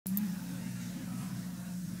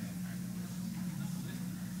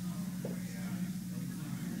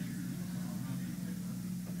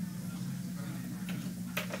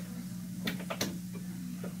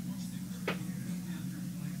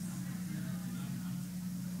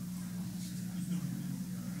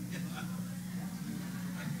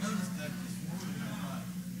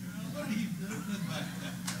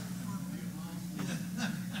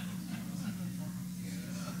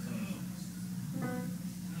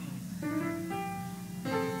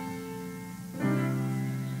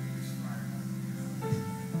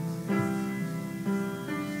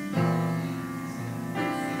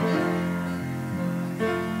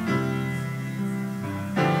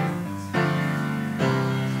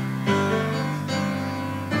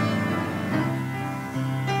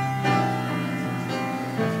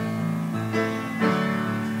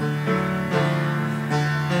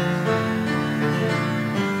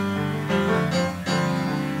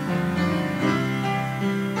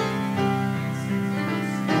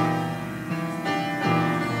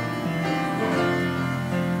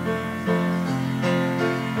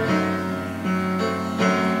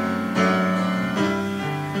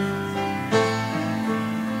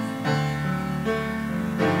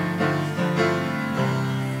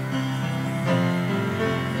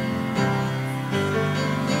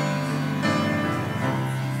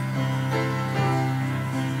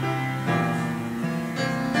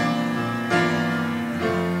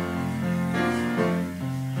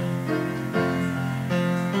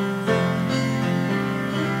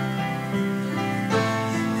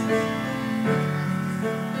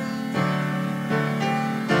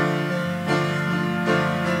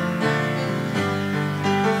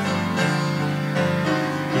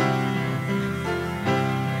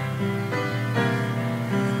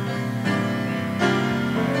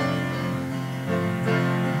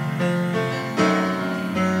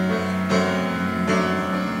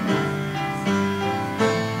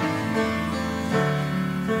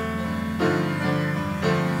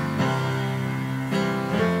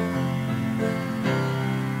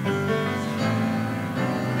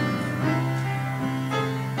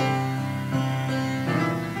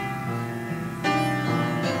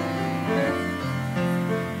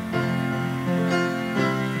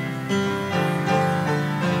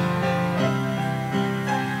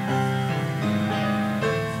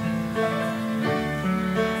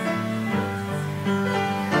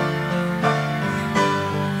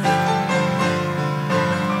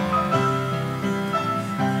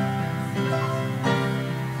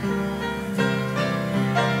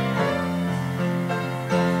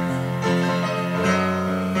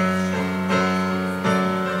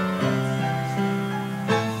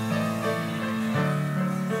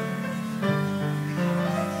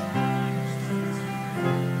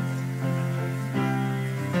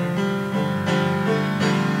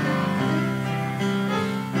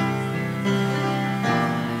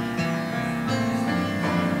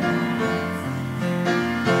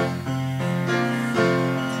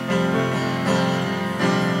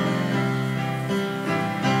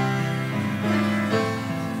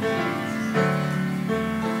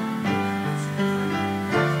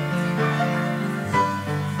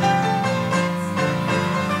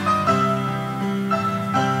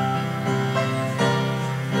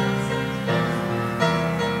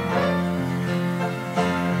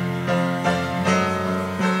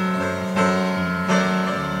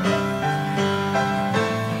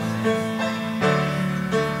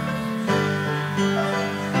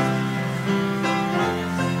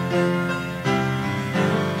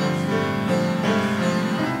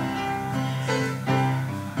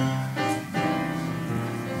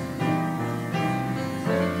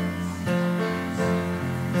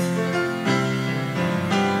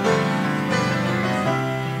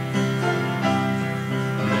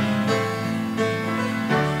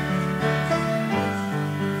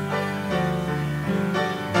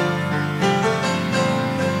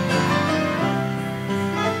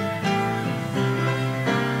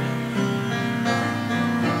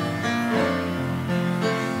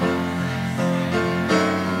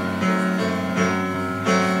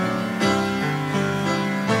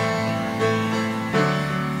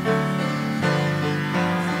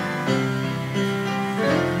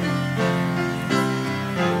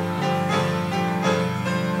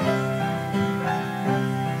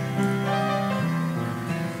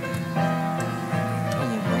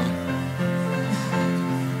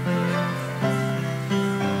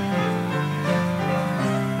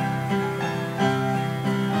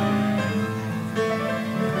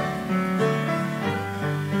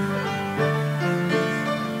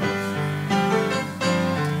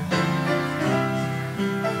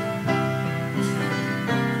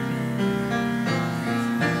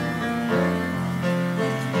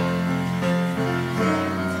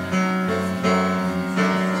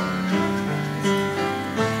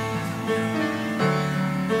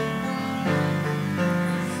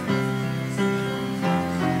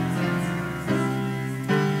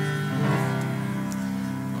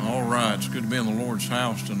be in the Lord's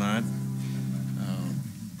house tonight.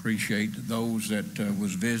 Appreciate those that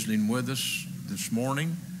was visiting with us this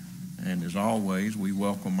morning. And as always, we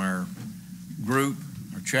welcome our group,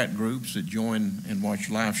 our chat groups that join and watch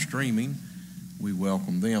live streaming. We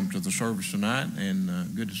welcome them to the service tonight.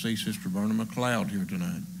 And good to see Sister Verna McLeod here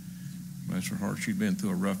tonight. Bless her heart, she's been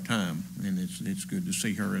through a rough time. And it's good to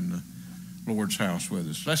see her in the Lord's house with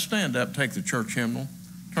us. Let's stand up, take the church hymnal.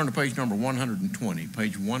 Turn to page number 120,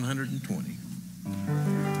 page 120.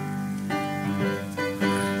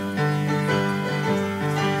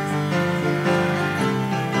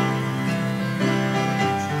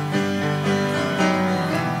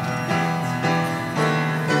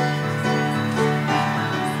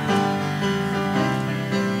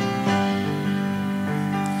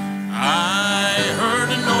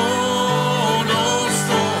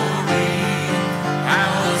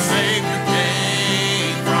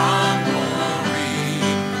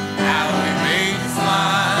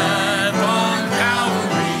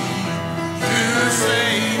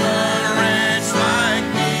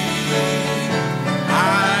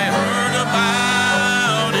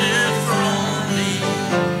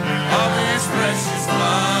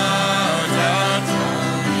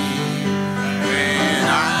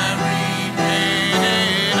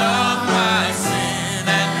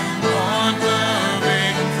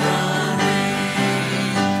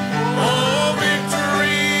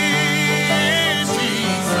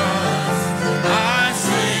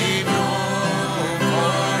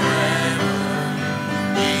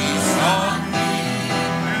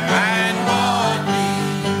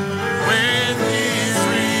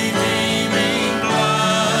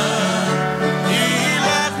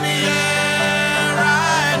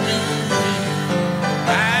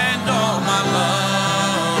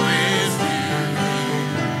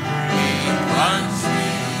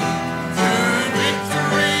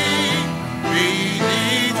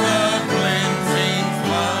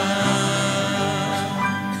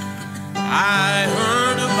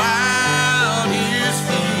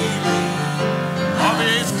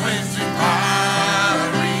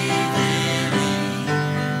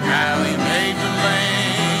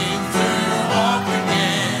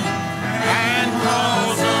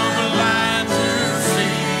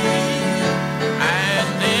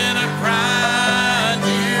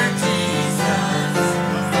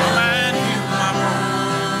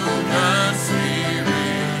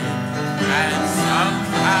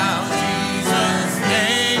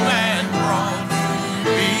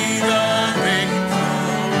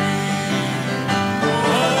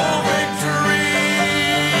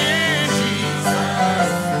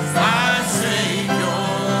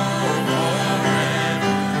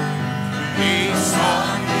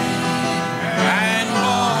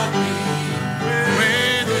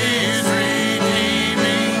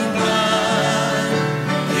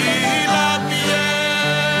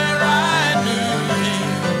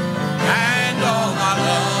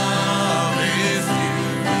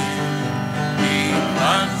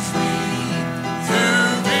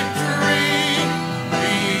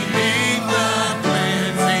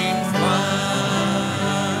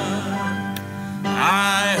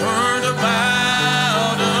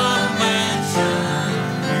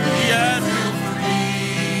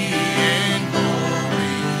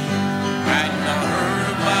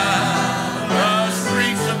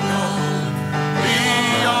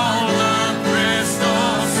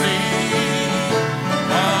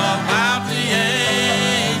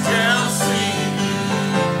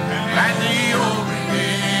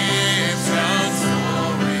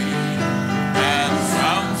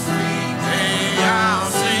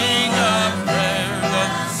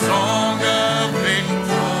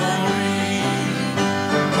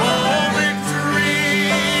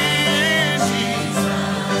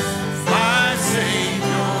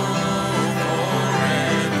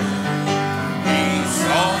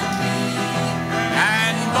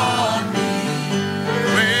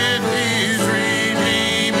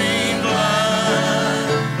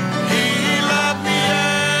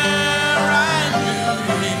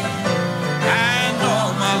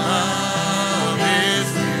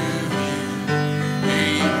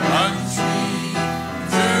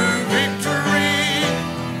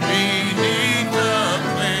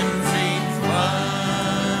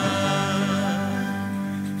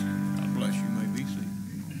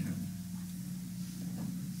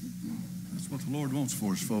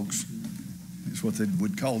 Folks, it's what they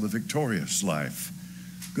would call the victorious life.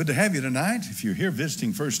 Good to have you tonight. If you're here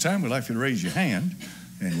visiting first time, we'd like you to raise your hand,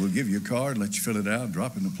 and we'll give you a card, let you fill it out,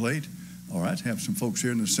 drop it in the plate. All right, have some folks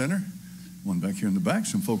here in the center, one back here in the back,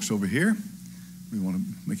 some folks over here. We want to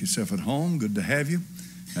make yourself at home. Good to have you.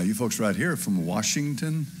 Now, you folks right here are from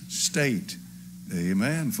Washington State.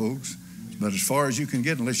 Amen, folks. But as far as you can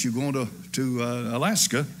get, unless you're going to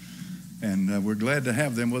Alaska, and we're glad to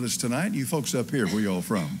have them with us tonight. You folks up here, where you all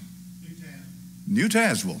from? New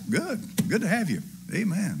Tazewell. Good to have you.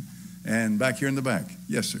 Amen. And back here in the back.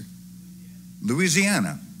 Yes, sir.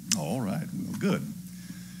 Louisiana. All right. Well, good.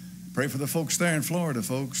 Pray for the folks there in Florida,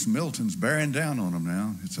 folks. Milton's bearing down on them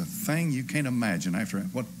now. It's a thing you can't imagine after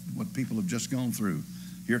what people have just gone through.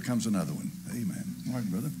 Here comes another one. Amen. All right,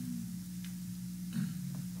 brother.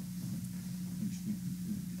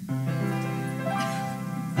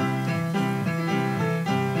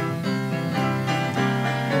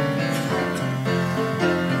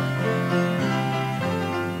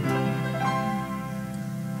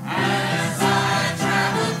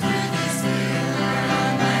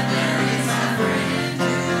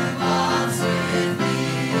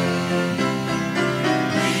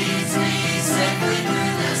 Leads me safely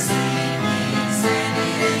through the sea,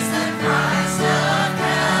 sandy is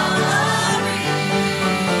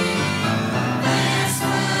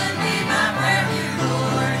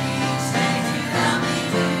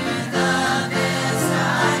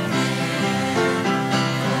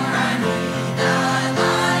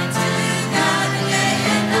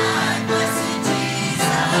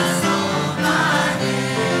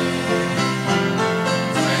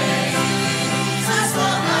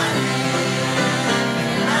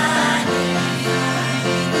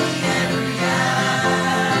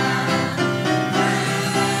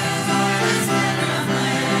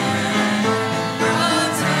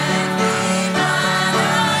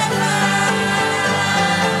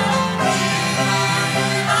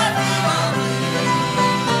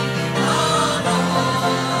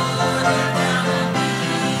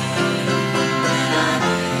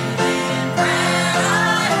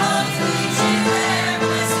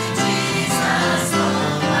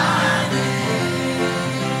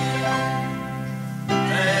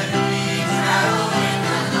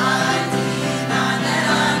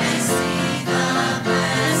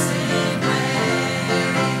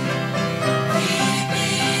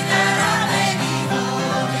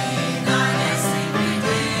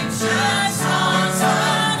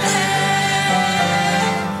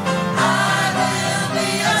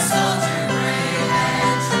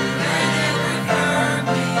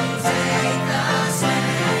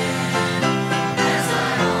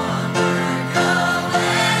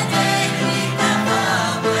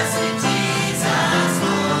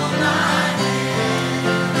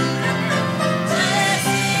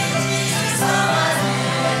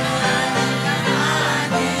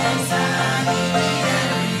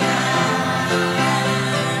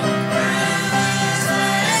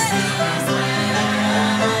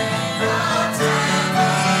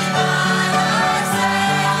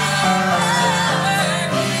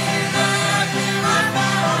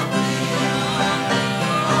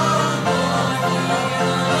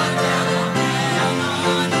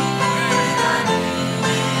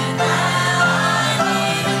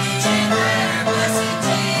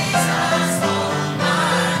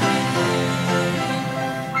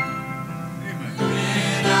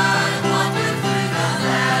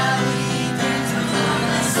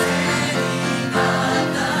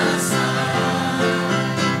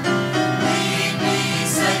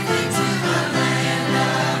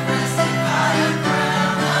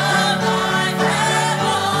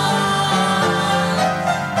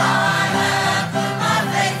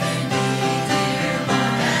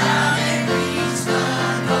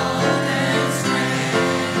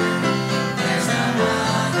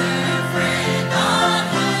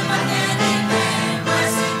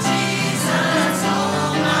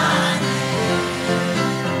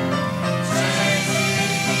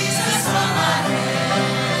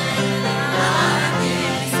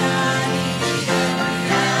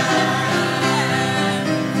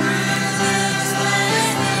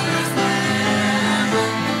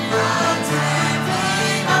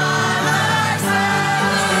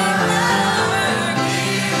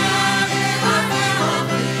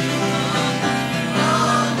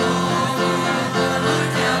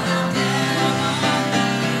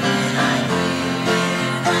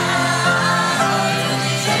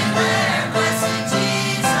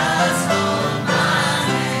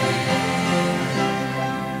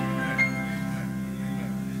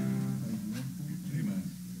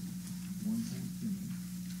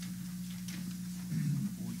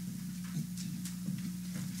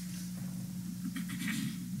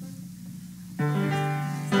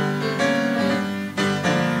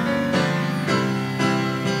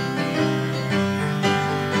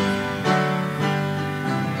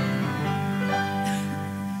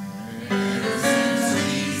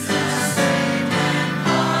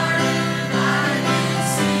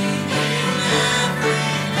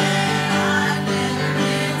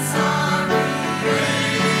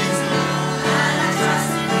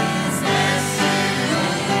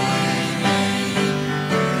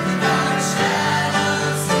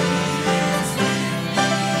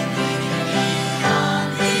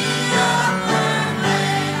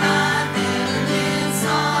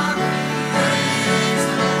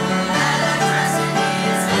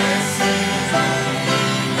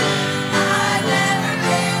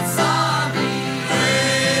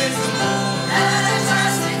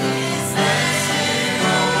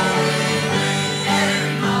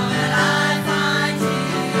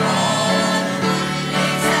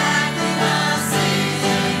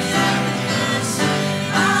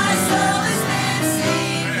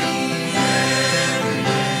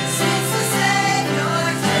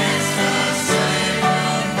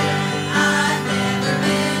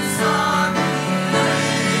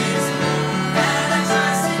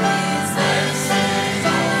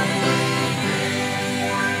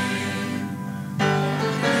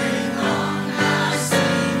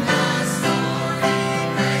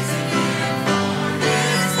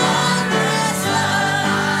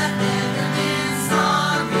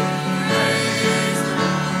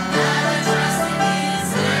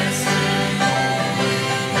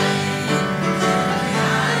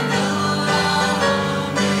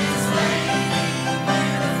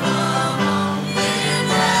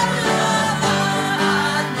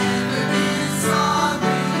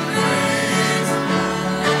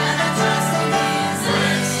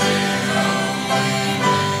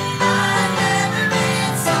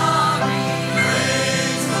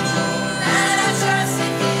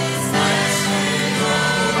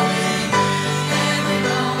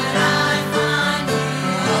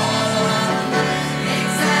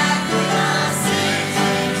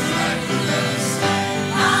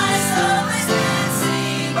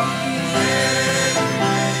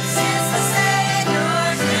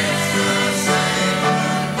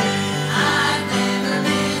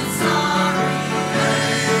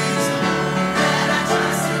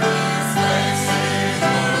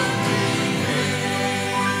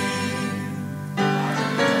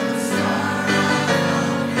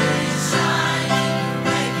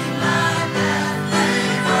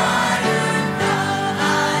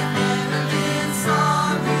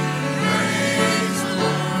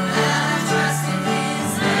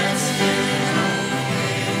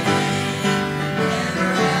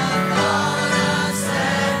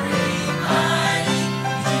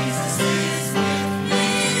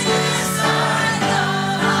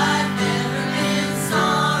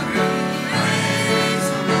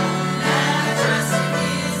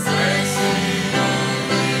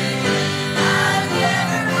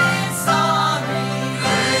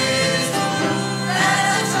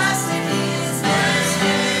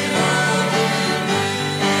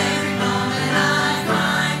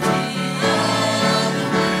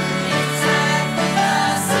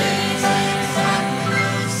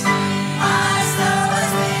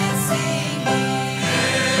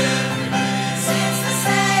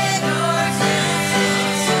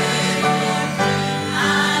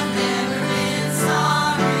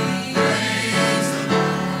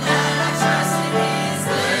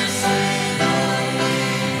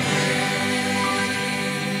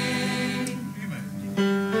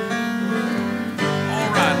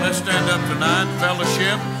Let's stand up tonight,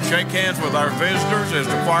 fellowship, shake hands with our visitors as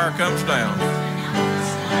the choir comes down.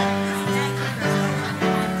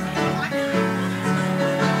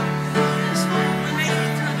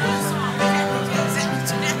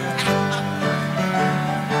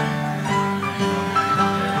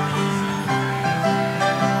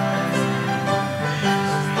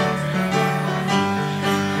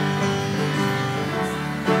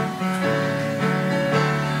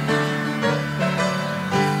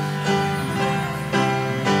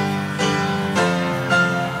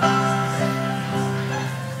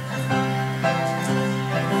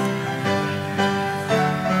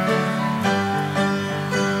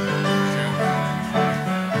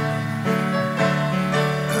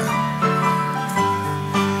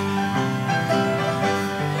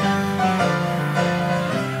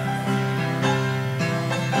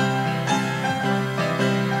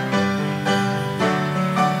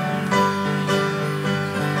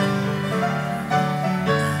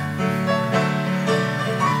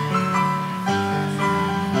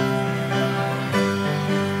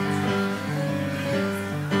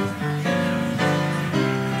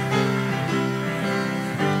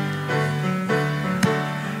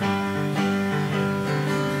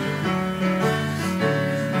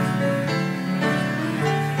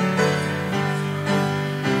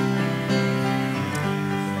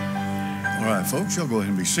 Folks, y'all go ahead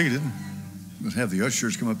and be seated. Let's have the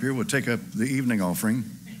ushers come up here. We'll take up the evening offering.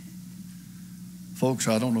 Folks,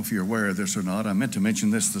 I don't know if you're aware of this or not. I meant to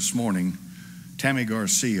mention this morning. Tammy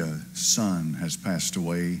Garcia's son has passed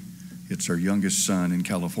away. It's her youngest son in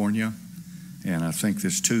California. And I think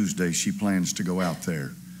this Tuesday she plans to go out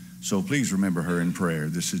there. So please remember her in prayer.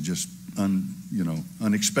 This is just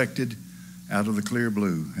unexpected, out of the clear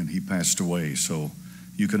blue, and he passed away. So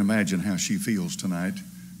you can imagine how she feels tonight.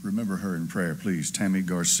 Remember her in prayer, please. Tammy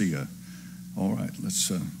Garcia. All right, let's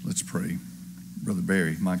pray. Brother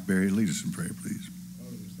Barry, Mike Barry, lead us in prayer, please.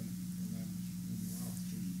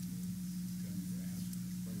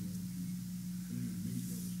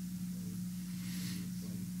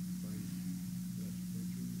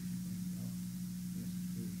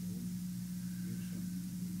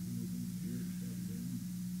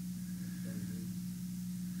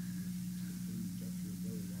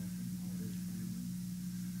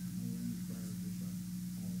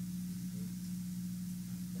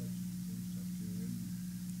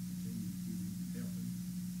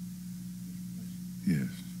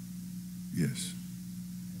 Yes.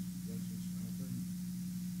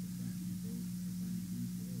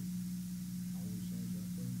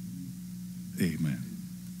 Amen.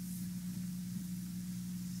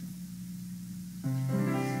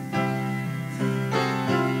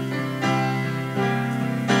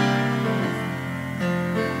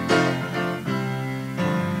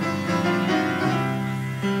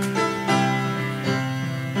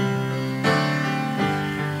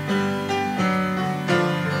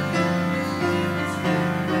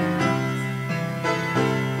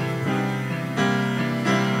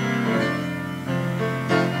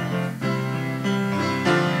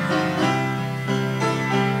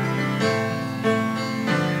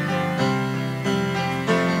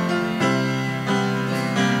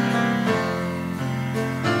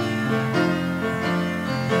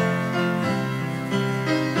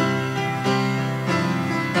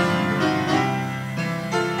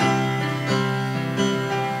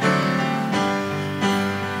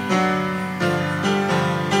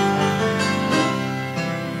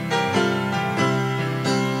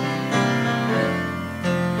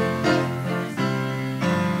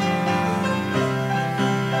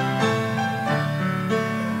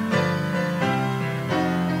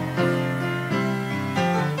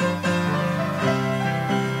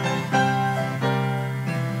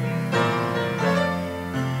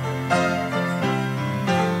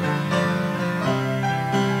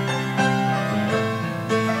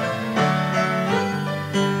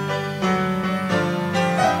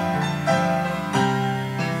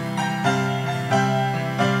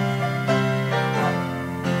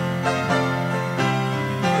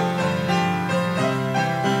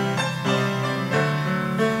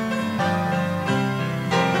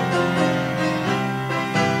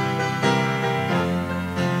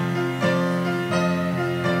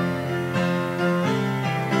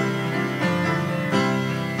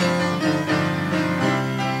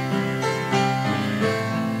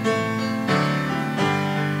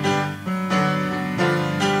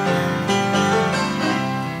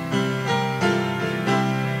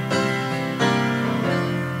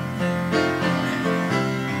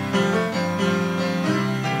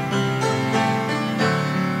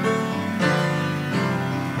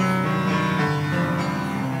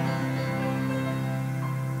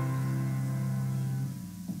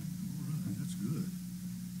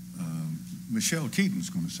 Michelle Keaton's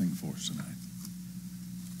going to sing for us tonight.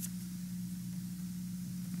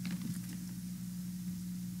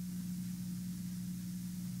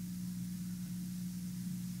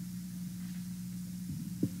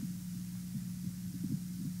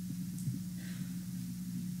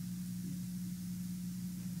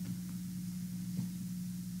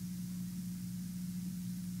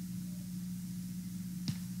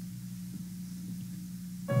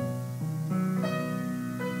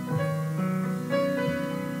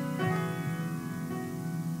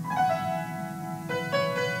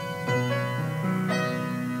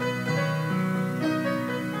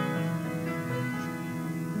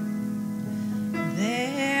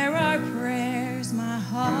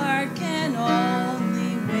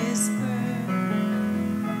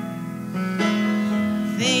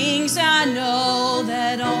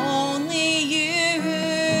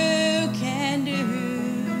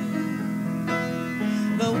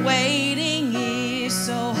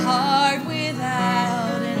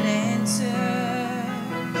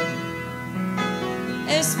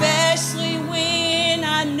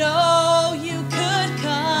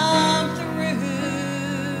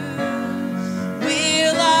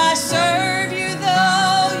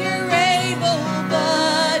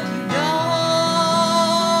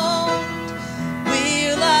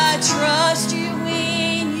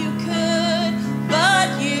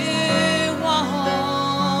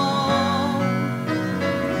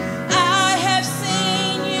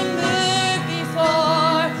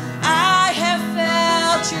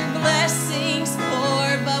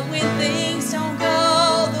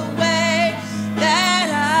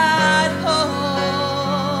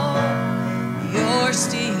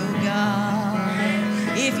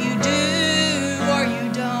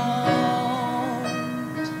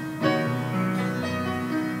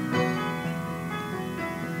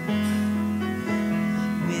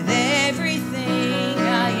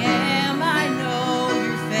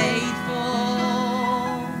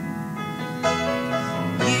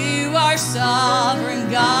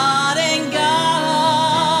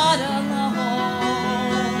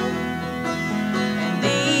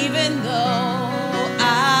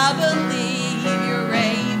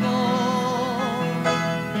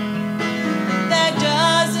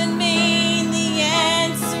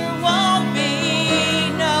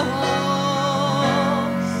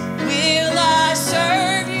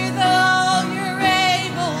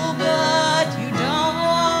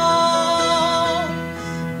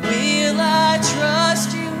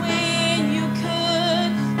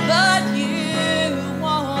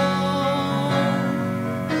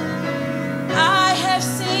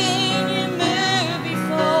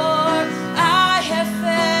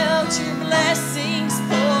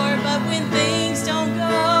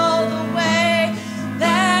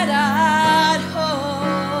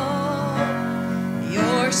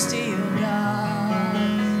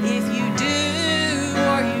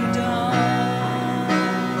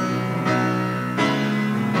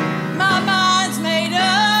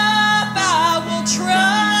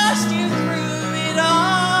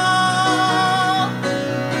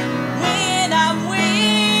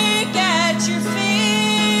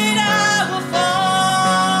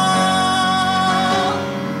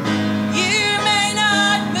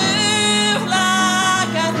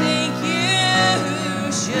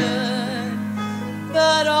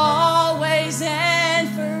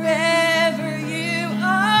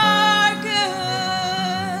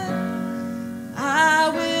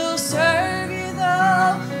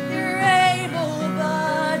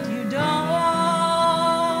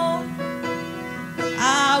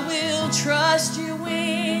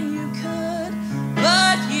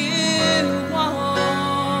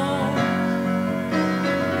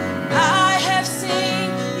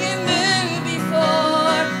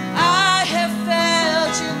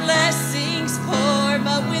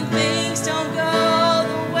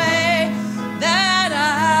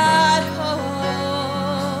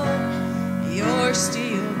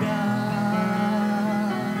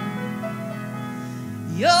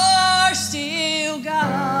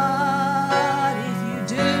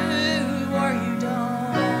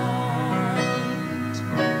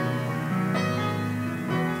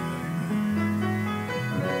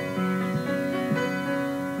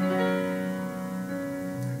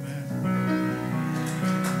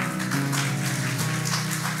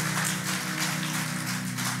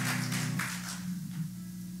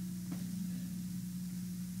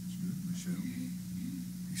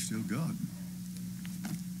 still God.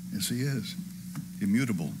 Yes, he is.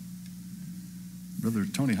 Immutable. Brother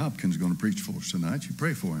Tony Hopkins is going to preach for us tonight. You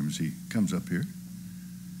pray for him as he comes up here.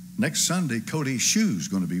 Next Sunday, Cody Shoe's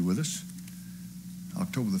going to be with us.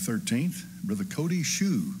 October the 13th, Brother Cody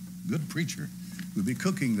Shue, good preacher. We'll be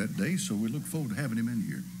cooking that day, so we look forward to having him in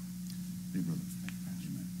here. Hey, brother.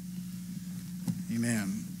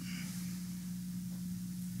 Amen.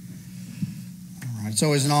 All right, it's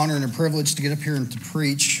always an honor and a privilege to get up here and to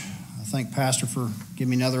preach. I thank Pastor for giving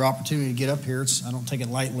me another opportunity to get up here. I don't take it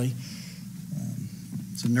lightly.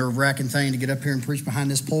 It's a nerve-wracking thing to get up here and preach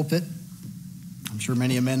behind this pulpit. I'm sure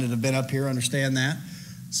many of men that have been up here understand that.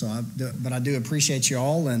 But I do appreciate you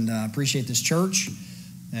all, and appreciate this church,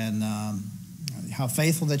 and how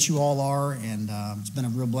faithful that you all are. And it's been a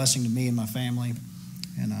real blessing to me and my family.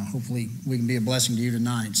 And hopefully we can be a blessing to you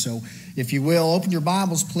tonight. So if you will, open your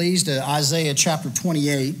Bibles, please, to Isaiah chapter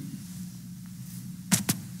 28.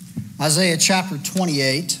 Isaiah chapter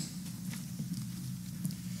 28.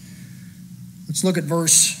 Let's look at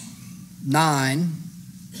verse 9.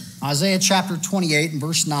 Isaiah chapter 28 and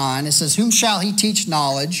verse 9. It says, "Whom shall he teach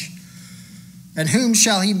knowledge? And whom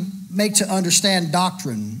shall he make to understand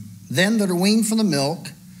doctrine? Them that are weaned from the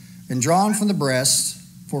milk and drawn from the breast.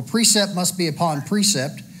 For precept must be upon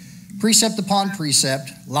precept, precept upon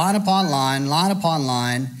precept, line upon line, line upon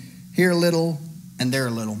line, here a little and there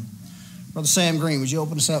a little." Brother Sam Green, would you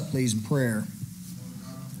open us up, please, in prayer?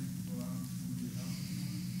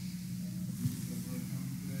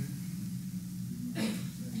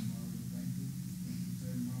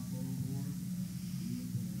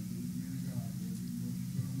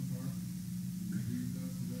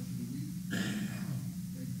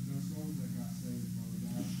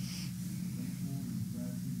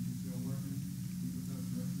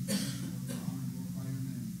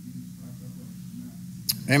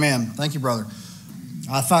 Amen. Thank you, brother.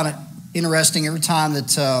 I find it interesting every time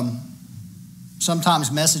that sometimes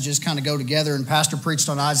messages kind of go together, and Pastor preached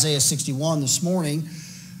on Isaiah 61 this morning,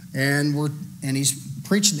 and he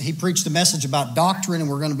preached a message about doctrine, and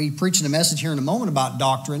we're going to be preaching a message here in a moment about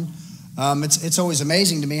doctrine. It's always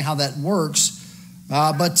amazing to me how that works.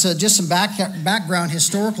 But just some background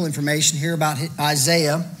historical information here about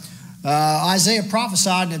Isaiah. Isaiah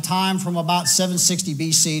prophesied in a time from about 760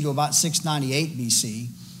 BC to about 698 BC,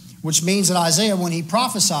 which means that Isaiah, when he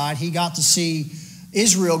prophesied, he got to see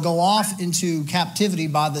Israel go off into captivity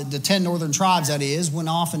by the 10 northern tribes, that is, went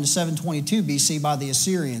off into 722 BC by the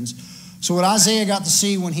Assyrians. So what Isaiah got to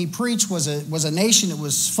see when he preached was a nation that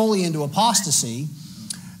was fully into apostasy.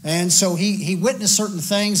 And so he witnessed certain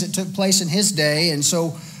things that took place in his day. And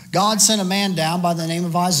so God sent a man down by the name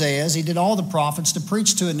of Isaiah, as he did all the prophets, to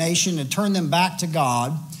preach to a nation and turn them back to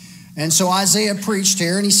God. And so Isaiah preached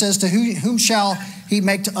here, and he says, "To whom shall he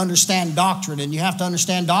make to understand doctrine?" And you have to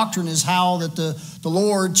understand doctrine is how that the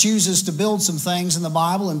Lord chooses to build some things in the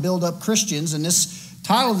Bible and build up Christians. And this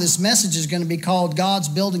title of this message is going to be called God's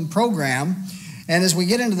Building Program. And as we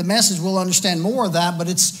get into the message, we'll understand more of that. But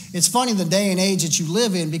it's funny the day and age that you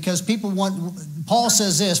live in, because Paul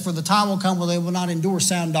says this, "For the time will come where they will not endure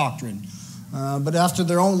sound doctrine. But after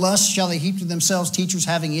their own lusts shall they heap to themselves teachers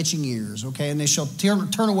having itching ears." Okay, and they shall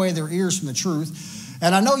turn away their ears from the truth.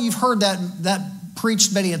 And I know you've heard that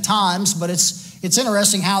preached many a times, but it's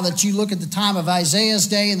interesting how that you look at the time of Isaiah's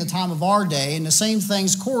day and the time of our day, and the same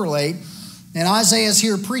things correlate. And Isaiah's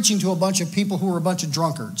here preaching to a bunch of people who are a bunch of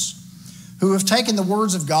drunkards, who have taken the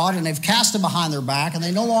words of God and they've cast them behind their back, and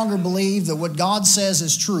they no longer believe that what God says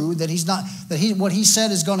is true, what he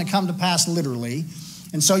said is going to come to pass literally.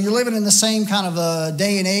 And so you're living in the same kind of a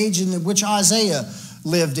day and age in which Isaiah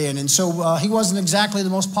lived in. And so he wasn't exactly the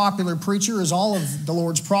most popular preacher, as all of the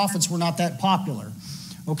Lord's prophets were not that popular.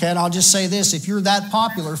 Okay, and I'll just say this, if you're that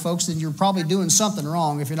popular, folks, then you're probably doing something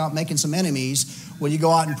wrong if you're not making some enemies when you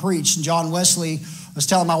go out and preach. And John Wesley, I was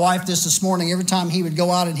telling my wife this morning, every time he would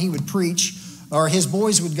go out and he would preach, or his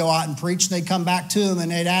boys would go out and preach, and they'd come back to him,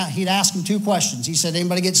 and he'd ask them two questions. He said,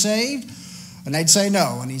 "Anybody get saved?" And they'd say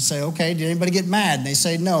no. And he'd say, "Okay, did anybody get mad?" And they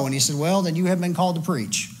say no. And he said, "Well, then you have been called to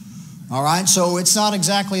preach." All right, so it's not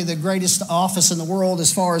exactly the greatest office in the world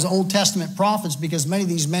as far as Old Testament prophets, because many of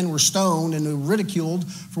these men were stoned and ridiculed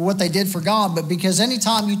for what they did for God. But because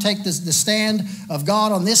anytime you take the stand of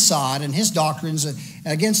God on this side and his doctrines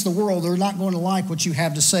against the world, they're not going to like what you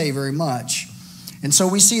have to say very much. And so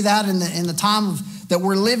we see that in the time that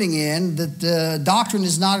we're living in, that doctrine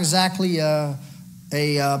is not exactly a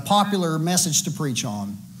popular message to preach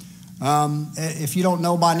on. If you don't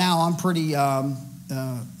know by now, I'm pretty...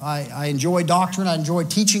 I enjoy doctrine. I enjoy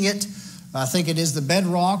teaching it. I think it is the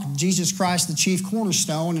bedrock. Jesus Christ, the chief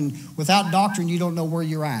cornerstone. And without doctrine, you don't know where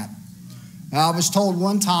you're at. I was told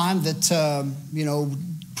one time that,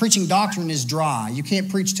 preaching doctrine is dry. You can't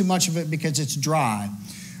preach too much of it because it's dry.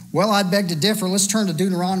 Well, I beg to differ. Let's turn to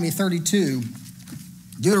Deuteronomy 32.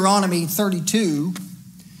 Deuteronomy 32.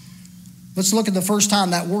 Let's look at the first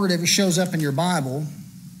time that word ever shows up in your Bible.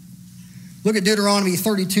 Look at Deuteronomy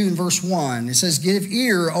 32 and verse 1. It says, "Give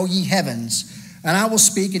ear, O ye heavens, and I will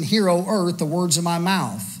speak, and hear, O earth, the words of my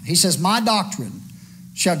mouth." He says, "My doctrine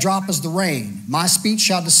shall drop as the rain. My speech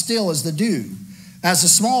shall distill as the dew, as the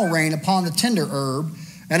small rain upon the tender herb,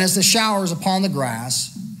 and as the showers upon the grass.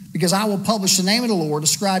 Because I will publish the name of the Lord,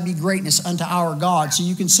 ascribe ye greatness unto our God." So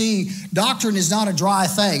you can see doctrine is not a dry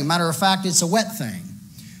thing. Matter of fact, it's a wet thing.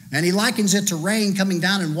 And he likens it to rain coming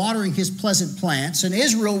down and watering his pleasant plants. And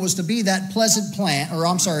Israel was to be that pleasant plant,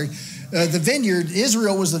 the vineyard.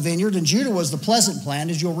 Israel was the vineyard and Judah was the pleasant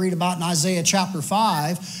plant, as you'll read about in Isaiah chapter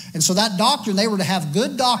 5. And so that doctrine, they were to have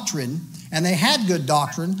good doctrine, and they had good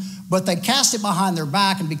doctrine, but they cast it behind their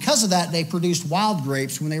back, and because of that, they produced wild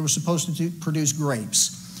grapes when they were supposed to produce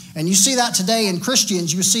grapes. And you see that today in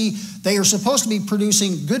Christians. You see they are supposed to be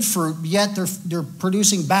producing good fruit, yet they're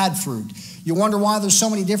producing bad fruit. You wonder why there's so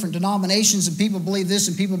many different denominations and people believe this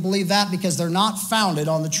and people believe that, because they're not founded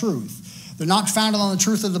on the truth. They're not founded on the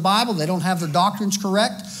truth of the Bible. They don't have their doctrines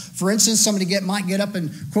correct. For instance, somebody might get up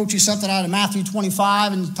and quote you something out of Matthew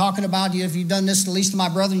 25 and talking about, if you've done this to the least of my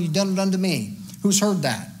brethren, you've done it unto me. Who's heard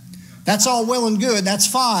that? That's all well and good. That's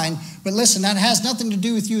fine. But listen, that has nothing to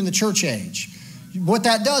do with you in the church age. What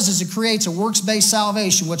that does is it creates a works-based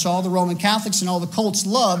salvation, which all the Roman Catholics and all the cults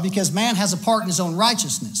love, because man has a part in his own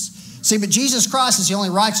righteousness. See, but Jesus Christ is the only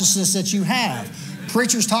righteousness that you have.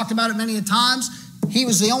 Preachers talked about it many times. He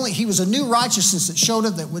was a new righteousness that showed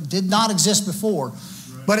up that did not exist before.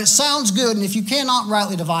 But it sounds good, and if you cannot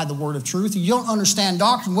rightly divide the word of truth, you don't understand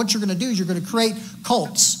doctrine, what you're going to do is you're going to create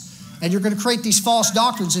cults. And you're going to create these false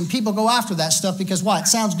doctrines, and people go after that stuff because why? It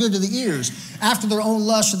sounds good to the ears. After their own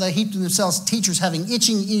lust, they heap to themselves teachers having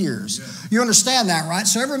itching ears. Yeah. You understand that, right?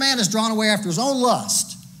 So every man is drawn away after his own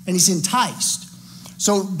lust, and he's enticed.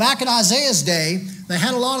 So back in Isaiah's day, they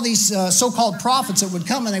had a lot of these so-called prophets that would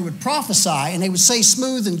come and they would prophesy, and they would say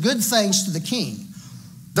smooth and good things to the king.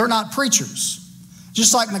 They're not preachers.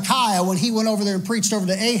 Just like Micaiah, when he went over there and preached over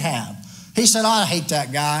to Ahab, he said, "I hate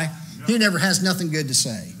that guy. He never has nothing good to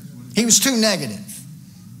say. He was too negative."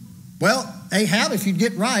 Well, Ahab, if you'd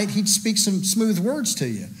get right, he'd speak some smooth words to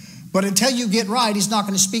you. But until you get right, he's not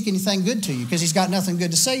going to speak anything good to you because he's got nothing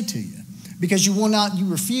good to say to you. Because you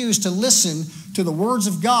refuse to listen to the words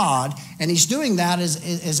of God, and he's doing that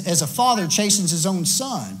as a father chastens his own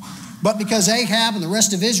son. But because Ahab and the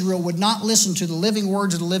rest of Israel would not listen to the living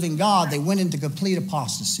words of the living God, they went into complete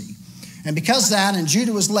apostasy. And because of that, and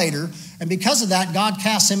Judah was later, and because of that, God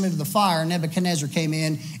cast him into the fire, and Nebuchadnezzar came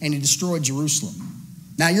in and he destroyed Jerusalem.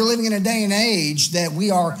 Now, you're living in a day and age that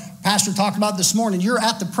Pastor talked about this morning, you're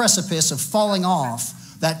at the precipice of falling off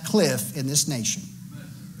that cliff in this nation.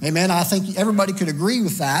 Amen. I think everybody could agree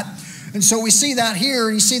with that. And so we see that here,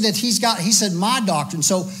 and you see that he said, "My doctrine."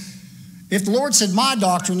 So if the Lord said, "My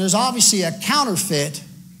doctrine," there's obviously a counterfeit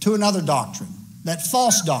to another doctrine, that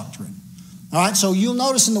false doctrine. All right, so you'll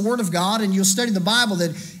notice in the Word of God, and you'll study the Bible,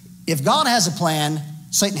 that if God has a plan,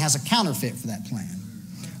 Satan has a counterfeit for that plan.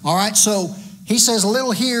 All right, so he says a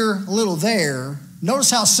little here, a little there. Notice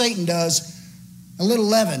how Satan does. A little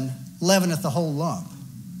leaven leaveneth the whole lump.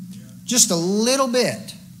 Just a little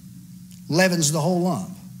bit leavens the whole lump.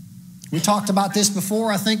 We talked about this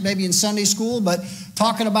before, I think maybe in Sunday school, but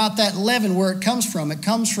talking about that leaven, where it comes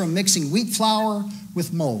from mixing wheat flour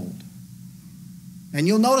with mold. And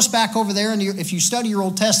you'll notice back over there, and if you study your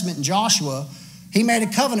Old Testament in Joshua, he made a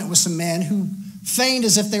covenant with some men who feigned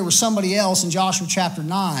as if they were somebody else in Joshua chapter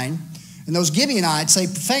 9. And those Gibeonites, they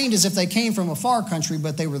feigned as if they came from a far country,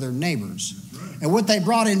 but they were their neighbors. And what they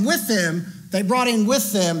brought in with them,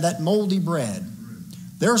 that moldy bread.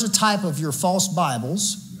 There's a type of your false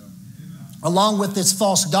Bibles, along with its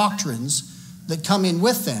false doctrines that come in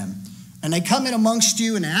with them. And they come in amongst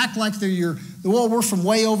you and act like they're we're from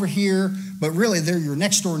way over here, but really they're your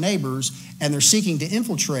next door neighbors, and they're seeking to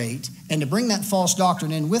infiltrate and to bring that false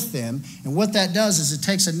doctrine in with them. And what that does is it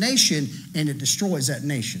takes a nation and it destroys that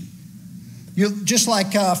nation. Just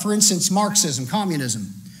like, for instance, Marxism,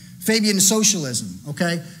 communism, Fabian socialism,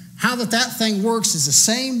 okay? How that thing works is the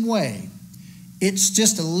same way. It's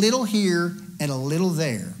just a little here and a little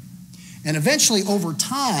there. And eventually, over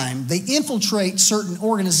time, they infiltrate certain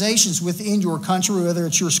organizations within your country, whether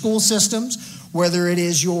it's your school systems, whether it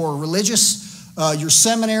is your religious, your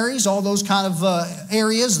seminaries, all those kind of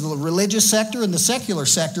areas, the religious sector and the secular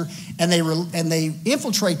sector, and they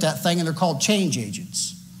infiltrate that thing, and they're called change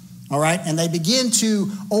agents. All right? And they begin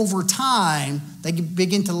to, over time, they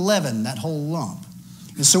begin to leaven that whole lump.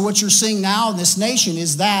 And so what you're seeing now in this nation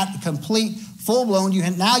is that complete, full-blown, you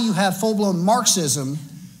have full-blown Marxism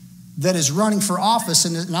that is running for office,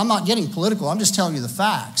 and I'm not getting political, I'm just telling you the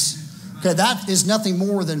facts. Okay, that is nothing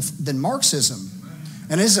more than Marxism.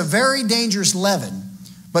 And it is a very dangerous leaven.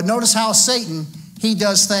 But notice how Satan, he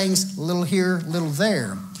does things little here, little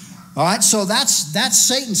there. All right, so that's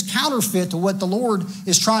Satan's counterfeit to what the Lord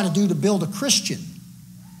is trying to do to build a Christian.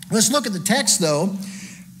 Let's look at the text, though.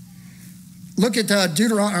 Look at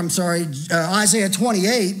Isaiah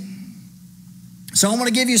 28. So I want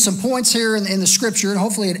to give you some points here in the scripture, and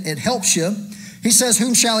hopefully it helps you. He says,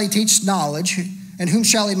 whom shall he teach knowledge, and whom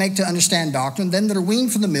shall he make to understand doctrine? Them that are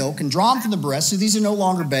weaned from the milk and drawn from the breast, so these are no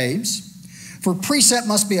longer babes. For precept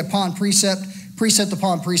must be upon precept, precept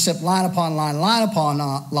upon precept, line upon line, line upon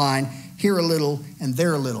line, here a little and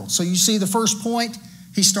there a little. So you see the first point,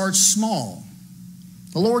 he starts small.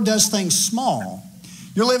 The Lord does things small.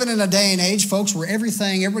 You're living in a day and age, folks, where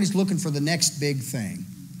everybody's looking for the next big thing.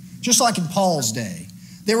 Just like in Paul's day.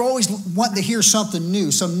 They were always wanting to hear something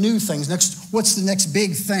new, some new things. What's the next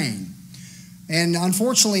big thing? And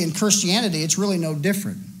unfortunately in Christianity, it's really no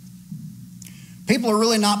different. People are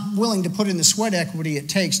really not willing to put in the sweat equity it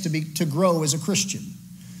takes to grow as a Christian.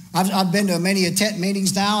 I've been to many tent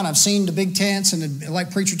meetings now, and I've seen the big tents, and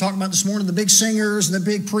like preacher talked about this morning, the big singers and the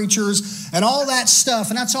big preachers and all that stuff,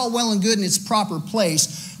 and that's all well and good in its proper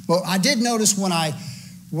place. But I did notice when I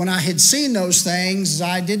had seen those things,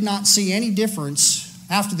 I did not see any difference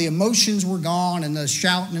after the emotions were gone and the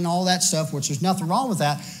shouting and all that stuff, which there's nothing wrong with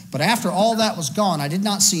that. But after all that was gone, I did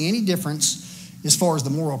not see any difference as far as the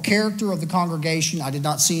moral character of the congregation. I did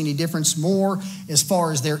not see any difference more as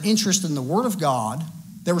far as their interest in the Word of God.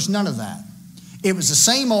 There was none of that. It was the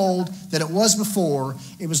same old that it was before.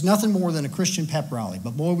 It was nothing more than a Christian pep rally.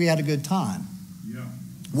 But boy, we had a good time. Yeah.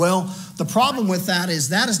 Well, the problem with that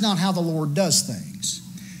is not how the Lord does things.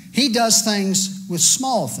 He does things with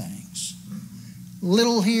small things.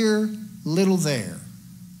 Little here, little there.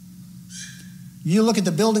 You look at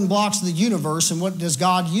the building blocks of the universe, and what does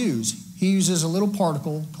God use? He uses a little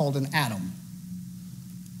particle called an atom.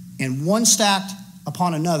 And one stacked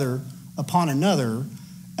upon another,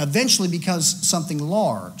 eventually becomes something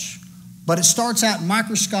large. But it starts out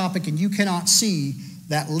microscopic, and you cannot see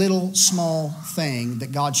that little small thing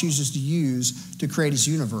that God chooses to use to create his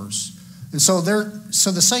universe. And so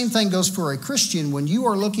the same thing goes for a Christian. When you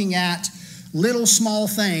are looking at little small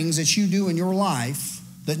things that you do in your life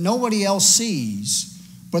that nobody else sees,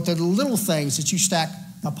 but the little things that you stack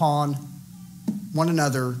upon one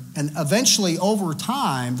another, and eventually over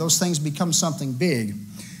time, those things become something big.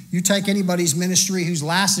 You take anybody's ministry who's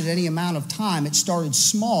lasted any amount of time, it started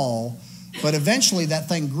small, but eventually that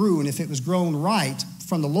thing grew, and if it was grown right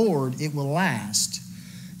from the Lord, it will last.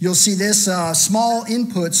 You'll see this, small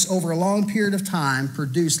inputs over a long period of time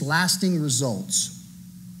produce lasting results.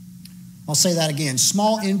 I'll say that again.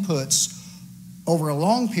 Small inputs over a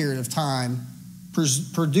long period of time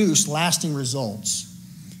produce lasting results.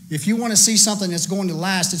 If you want to see something that's going to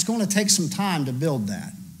last, it's going to take some time to build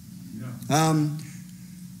that. Yeah.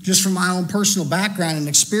 Just from my own personal background and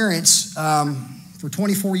experience, for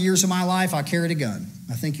 24 years of my life, I carried a gun.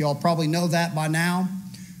 I think you all probably know that by now.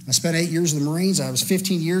 I spent 8 years in the Marines. I was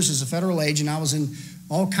 15 years as a federal agent. I was in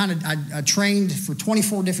I trained for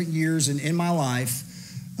 24 different years in my life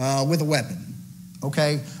with a weapon.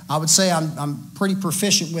 Okay, I would say I'm pretty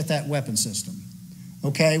proficient with that weapon system.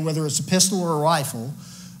 Okay, whether it's a pistol or a rifle.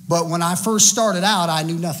 But when I first started out, I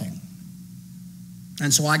knew nothing.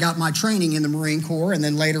 And so I got my training in the Marine Corps, and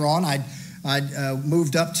then later on I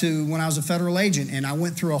moved up to when I was a federal agent, and I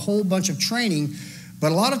went through a whole bunch of training.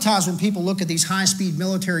 But a lot of times when people look at these high-speed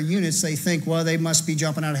military units, they think, well, they must be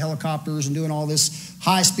jumping out of helicopters and doing all this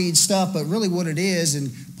high-speed stuff. But really what it is,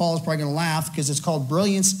 and Paul's probably going to laugh, because it's called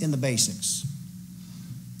brilliance in the basics.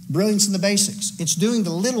 Brilliance in the basics. It's doing the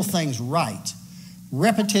little things right.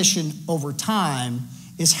 Repetition over time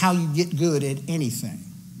is how you get good at anything.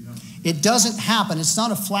 Yeah. It doesn't happen. It's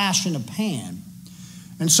not a flash in a pan.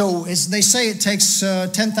 And so they say it takes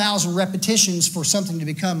 10,000 repetitions for something to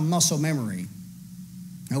become muscle memory.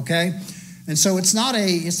 Okay? And so it's not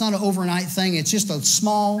an overnight thing. It's just a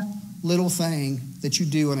small little thing that you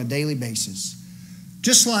do on a daily basis.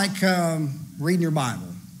 Just like reading your Bible.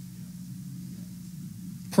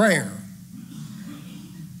 Prayer.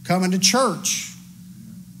 Coming to church.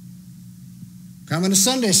 Coming to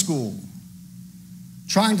Sunday school.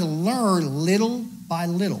 Trying to learn little by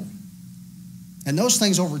little. And those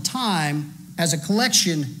things over time, as a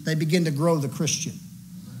collection, they begin to grow the Christian.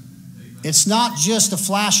 It's not just a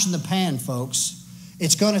flash in the pan, folks.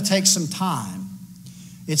 It's going to take some time.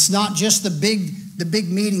 It's not just the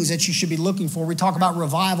big meetings that you should be looking for. We talk about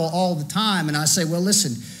revival all the time, and I say, well,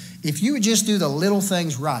 listen, if you would just do the little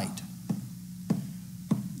things right,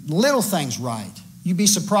 you'd be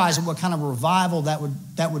surprised at what kind of revival that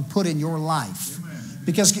would put in your life.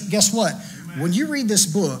 Because guess what? When you read this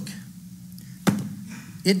book,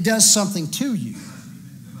 it does something to you.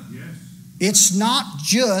 It's not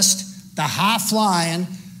just the high-flying,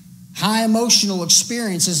 high-emotional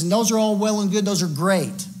experiences, and those are all well and good. Those are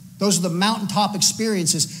great. Those are the mountaintop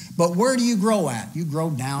experiences. But where do you grow at? You grow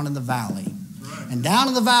down in the valley. And down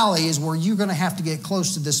in the valley is where you're going to have to get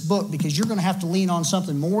close to this book, because you're going to have to lean on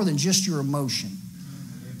something more than just your emotion.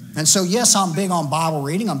 And so, yes, I'm big on Bible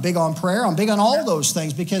reading. I'm big on prayer. I'm big on all those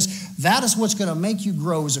things, because that is what's going to make you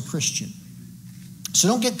grow as a Christian. So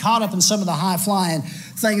don't get caught up in some of the high-flying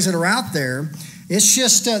things that are out there. It's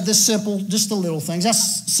just this simple, just the little things.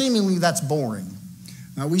 That's boring.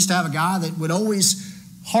 We used to have a guy that would always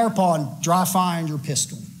harp on dry firing your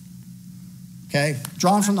pistol. Okay?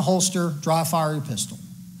 Drawn from the holster, dry fire your pistol.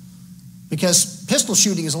 Because pistol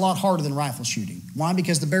shooting is a lot harder than rifle shooting. Why?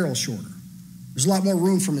 Because the barrel's shorter. There's a lot more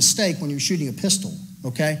room for mistake when you're shooting a pistol.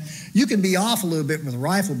 Okay? You can be off a little bit with a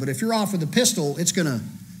rifle, but if you're off with a pistol, it's going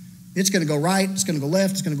to go right, it's going to go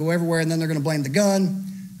left, it's going to go everywhere, and then they're going to blame the gun,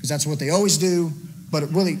 because that's what they always do. But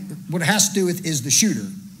what it has to do with is the shooter.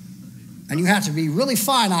 And you have to be really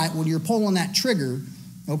finite when you're pulling that trigger,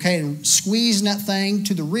 okay, and squeezing that thing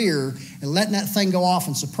to the rear and letting that thing go off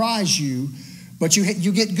and surprise you. But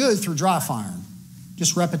you get good through dry firing.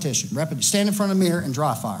 Just repetition. Stand in front of a mirror and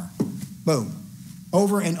dry fire. Boom.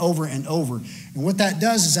 Over and over and over. And what that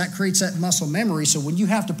does is that creates that muscle memory. So when you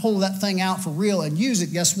have to pull that thing out for real and use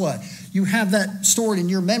it, guess what? You have that stored in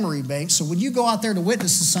your memory bank. So when you go out there to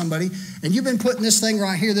witness to somebody, and you've been putting this thing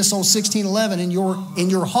right here, this old 1611 in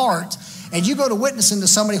your heart, and you go to witnessing to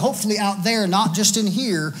somebody, hopefully out there, not just in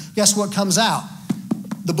here, guess what comes out?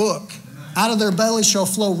 The book. Out of their belly shall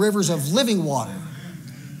flow rivers of living water.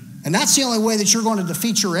 And that's the only way that you're going to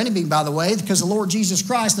defeat your enemy, by the way, because the Lord Jesus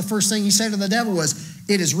Christ, the first thing he said to the devil was,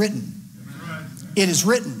 "It is written. It is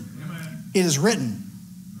written. It is written."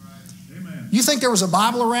 You think there was a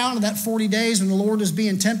Bible around in that 40 days when the Lord was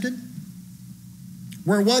being tempted?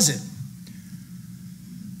 Where was it?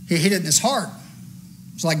 He hid it in his heart.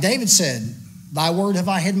 It's like David said, "Thy word have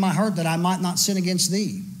I hid in my heart that I might not sin against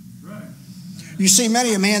thee." Right. You see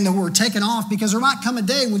many a man that were taken off, because there might come a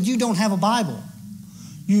day when you don't have a Bible.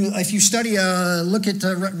 If you study, look at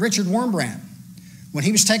Richard Wurmbrand. When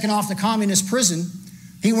he was taken off the communist prison,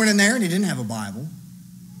 he went in there and he didn't have a Bible.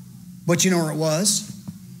 But you know where it was?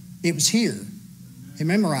 It was here. He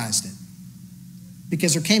memorized it.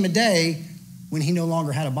 Because there came a day when he no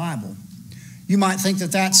longer had a Bible. You might think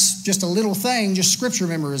that that's just a little thing, just scripture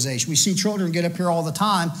memorization. We see children get up here all the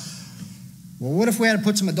time. Well, what if we had to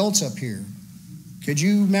put some adults up here? Could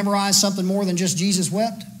you memorize something more than just Jesus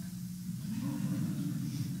wept?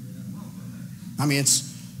 I mean,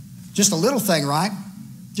 it's just a little thing, right?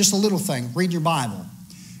 Just a little thing. Read your Bible.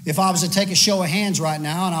 If I was to take a show of hands right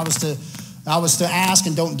now, and I was to ask,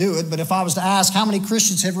 and don't do it, but if I was to ask how many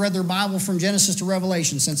Christians have read their Bible from Genesis to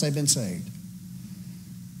Revelation since they've been saved?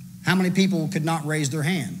 How many people could not raise their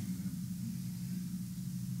hand?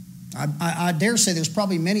 I dare say there's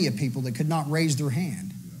probably many of people that could not raise their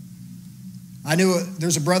hand. I knew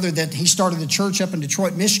there's a brother that he started a church up in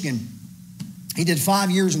Detroit, Michigan. He did 5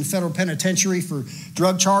 years in federal penitentiary for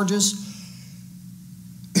drug charges.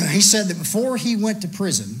 He said that before he went to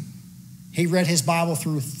prison, he read his Bible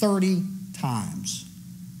through 30 times.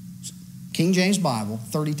 King James Bible,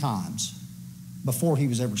 30 times, before he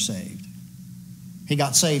was ever saved. He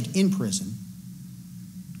got saved in prison.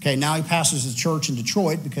 Okay, now he pastors a church in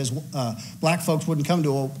Detroit because black folks wouldn't come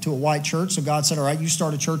to a white church, so God said, all right, you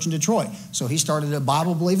start a church in Detroit. So he started a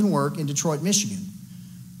Bible-believing work in Detroit, Michigan.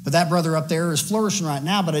 But that brother up there is flourishing right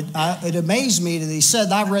now. But it amazed me that he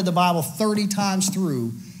said, I've read the Bible 30 times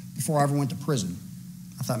through before I ever went to prison.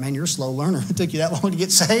 I thought, man, you're a slow learner. It took you that long to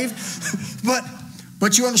get saved.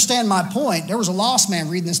 But you understand my point. There was a lost man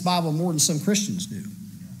reading this Bible more than some Christians do.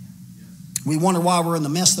 We wonder why we're in the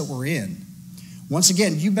mess that we're in. Once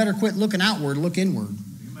again, you better quit looking outward, look inward.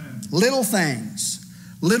 Amen. Little things,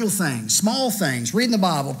 small things, reading the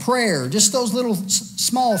Bible, prayer, just those little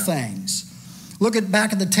small things. Look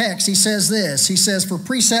back at the text. He says this. He says, for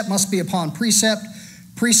precept must be upon precept,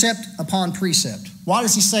 precept upon precept. Why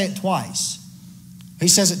does he say it twice? He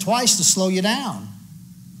says it twice to slow you down.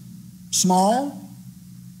 Small,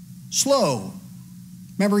 slow.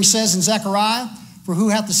 Remember he says in Zechariah, for who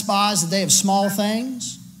hath despised the day of small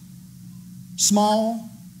things? Small,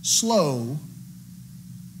 slow,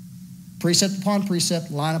 precept upon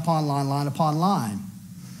precept, line upon line, line upon line.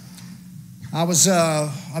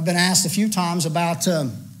 I've been asked a few times about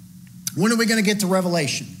when are we going to get to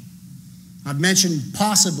Revelation? I've mentioned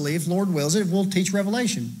possibly, if Lord wills it, we'll teach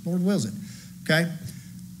Revelation. Lord wills it. Okay?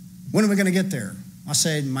 When are we going to get there? I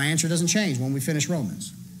said, my answer doesn't change when we finish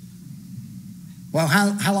Romans. Well,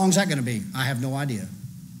 how long is that going to be? I have no idea.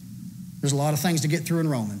 There's a lot of things to get through in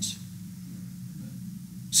Romans.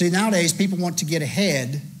 See, nowadays, people want to get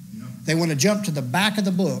ahead. They want to jump to the back of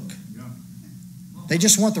the book. They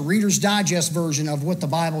just want the Reader's Digest version of what the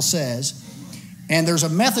Bible says. And there's a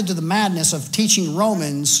method to the madness of teaching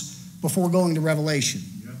Romans before going to Revelation.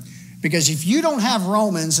 Because if you don't have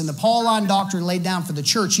Romans and the Pauline doctrine laid down for the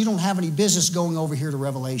church, you don't have any business going over here to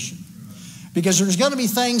Revelation. Because there's going to be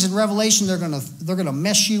things in Revelation they're going to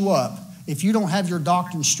mess you up if you don't have your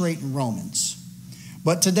doctrine straight in Romans.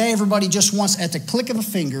 But today everybody just wants, at the click of a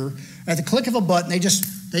finger, at the click of a button, they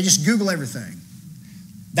just Google everything.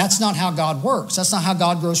 That's not how God works. That's not how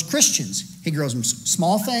God grows Christians. He grows them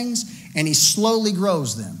small things, and He slowly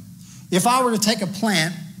grows them. If I were to take a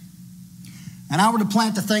plant, and I were to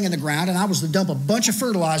plant the thing in the ground, and I was to dump a bunch of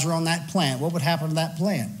fertilizer on that plant, what would happen to that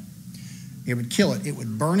plant? It would kill it. It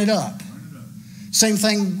would burn it up. Same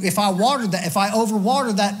thing, if I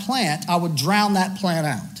overwatered that plant, I would drown that plant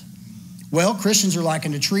out. Well, Christians are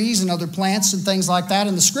likened to trees and other plants and things like that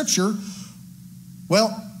in the Scripture.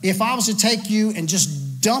 Well, if I was to take you and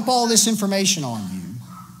just dump all this information on you,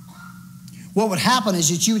 what would happen is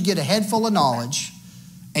that you would get a head full of knowledge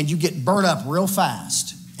and you get burnt up real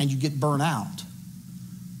fast and you get burnt out.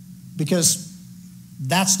 Because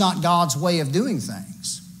that's not God's way of doing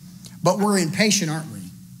things. But we're impatient, aren't we?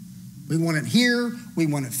 We want it here, we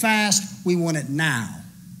want it fast, we want it now.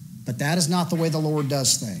 But that is not the way the Lord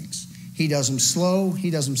does things. He does them slow,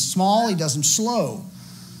 He does them small, He does them slow.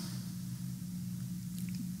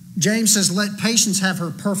 James says, let patience have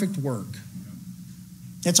her perfect work.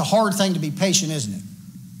 It's a hard thing to be patient, isn't it?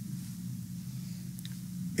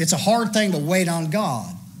 It's a hard thing to wait on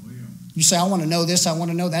God. You say, I want to know this, I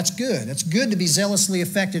want to know. That's good. That's good to be zealously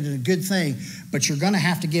affected in a good thing, but you're going to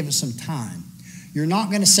have to give it some time. You're not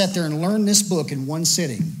going to sit there and learn this book in one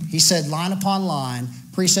sitting. He said line upon line,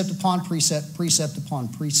 precept upon precept, precept upon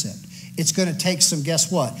precept. It's going to take some,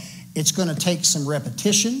 guess what? It's going to take some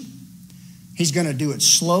repetition. He's going to do it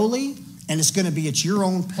slowly, and it's going to be at your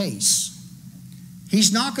own pace.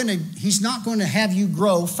 He's not going to have you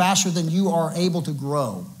grow faster than you are able to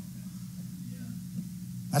grow.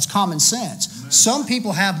 That's common sense. Amen. Some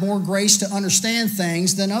people have more grace to understand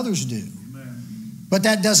things than others do. Amen. But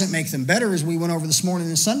that doesn't make them better, as we went over this morning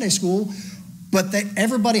in Sunday school. But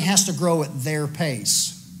everybody has to grow at their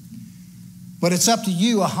pace. But it's up to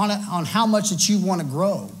you on how much that you want to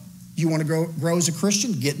grow. You want to grow as a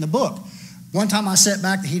Christian? Get in the book. One time I sat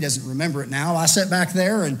back, he doesn't remember it now, I sat back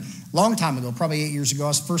there, and a long time ago, probably 8 years ago,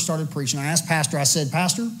 I first started preaching. I asked Pastor, I said,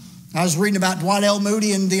 Pastor, I was reading about Dwight L.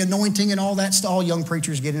 Moody and the anointing and all that stuff. All young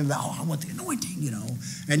preachers get into that, I want the anointing,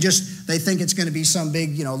 And just, they think it's going to be some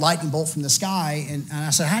big, lightning bolt from the sky. And I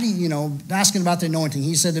said, how do you, asking about the anointing.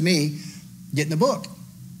 He said to me, get in the book.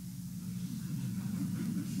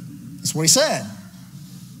 That's what he said.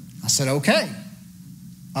 I said, okay.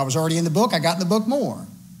 I was already in the book. I got in the book more.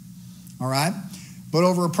 All right? But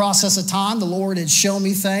over a process of time, the Lord had shown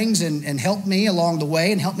me things and helped me along the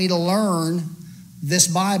way and helped me to learn this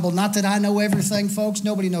Bible. Not that I know everything, folks.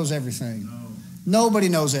 Nobody knows everything. No. Nobody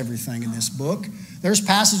knows everything in this book. There's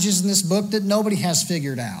passages in this book that nobody has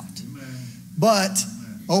figured out. Amen. But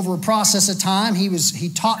Amen. Over a process of time, he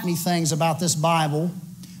taught me things about this Bible,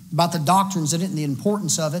 about the doctrines in it and the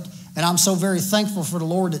importance of it. And I'm so very thankful for the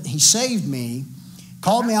Lord that He saved me,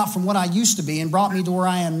 called me out from what I used to be and brought me to where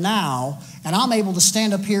I am now. And I'm able to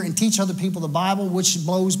stand up here and teach other people the Bible, which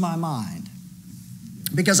blows my mind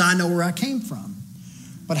because I know where I came from.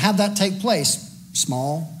 But how'd that take place?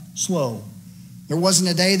 Small, slow. There wasn't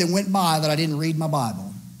a day that went by that I didn't read my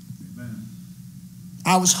Bible. Amen.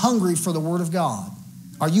 I was hungry for the Word of God.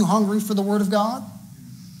 Are you hungry for the Word of God?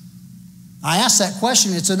 I asked that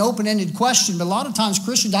question. It's an open-ended question, but a lot of times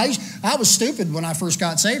Christians, I was stupid when I first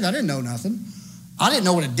got saved. I didn't know nothing. I didn't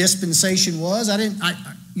know what a dispensation was.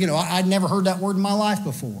 I'd never heard that word in my life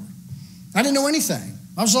before. I didn't know anything.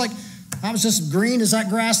 I was just green as that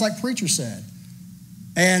grass, like preacher said.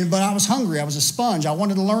 But I was hungry. I was a sponge. I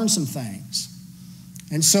wanted to learn some things.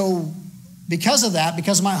 And so because of that,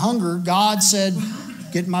 because of my hunger, God said,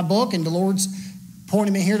 get in my book, and the Lord's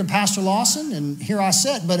pointed me here to Pastor Lawson, and here I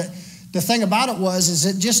sit. But the thing about it is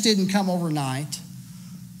it just didn't come overnight.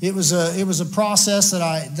 It was a process that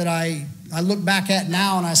I look back at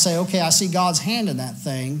now and I say, okay, I see God's hand in that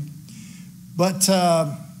thing. But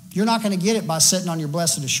you're not going to get it by sitting on your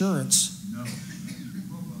blessed assurance. No.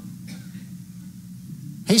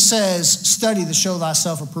 He says, study to show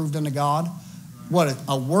thyself approved unto God. What?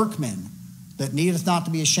 A workman that needeth not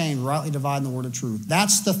to be ashamed, rightly dividing the word of truth.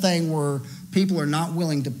 That's the thing where people are not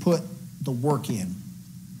willing to put the work in.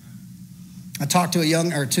 I talked to a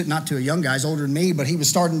young, not to a young guy, he's older than me, but he was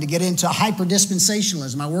starting to get into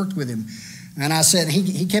hyper-dispensationalism. I worked with him. And I said,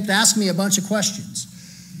 he kept asking me a bunch of questions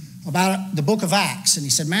about the book of Acts. And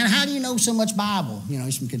he said, man, how do you know so much Bible? You know,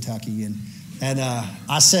 he's from Kentucky. And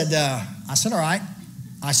I said, all right.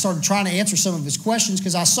 I started trying to answer some of his questions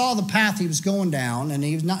because I saw the path he was going down, and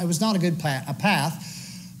it was not a good path.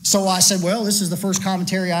 So I said, well, this is the first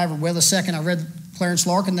commentary I ever read. The second, I read Clarence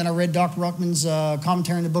Larkin, then I read Dr. Ruckman's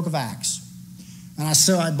commentary in the book of Acts. And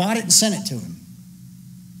I bought it and sent it to him.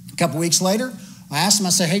 A couple weeks later, I asked him,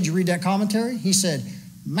 I said, hey, did you read that commentary? He said,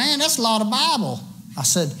 man, that's a lot of Bible. I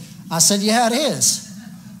said, yeah, it is.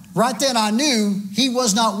 Right then I knew he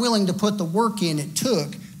was not willing to put the work in it took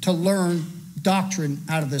to learn doctrine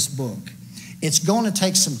out of this book. It's going to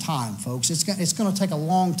take some time, folks. It's going to take a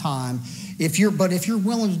long time. But if you're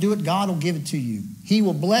willing to do it, God will give it to you. He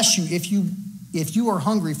will bless you if you are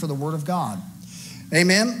hungry for the word of God.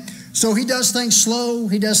 Amen. So he does things slow.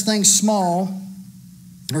 He does things small,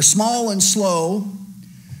 or small and slow.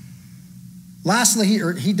 Lastly,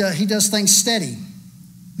 he does things steady.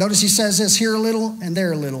 Notice he says this, here a little and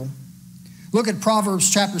there a little. Look at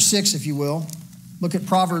Proverbs chapter 6, if you will. Look at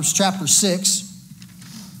Proverbs chapter 6.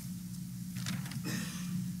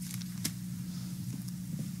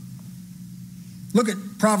 Look at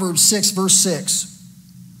Proverbs 6, verse 6.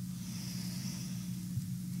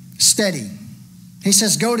 Steady. He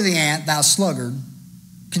says, go to the ant, thou sluggard,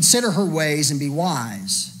 consider her ways and be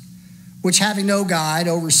wise, which having no guide,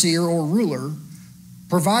 overseer, or ruler,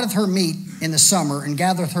 provideth her meat in the summer and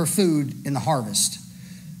gathereth her food in the harvest.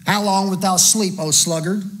 How long wilt thou sleep, O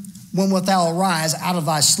sluggard? When wilt thou arise out of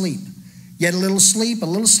thy sleep? Yet a little sleep, a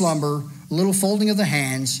little slumber, a little folding of the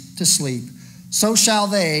hands to sleep. So shall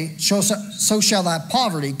thy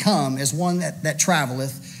poverty come as one that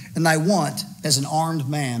traveleth, and thy want as an armed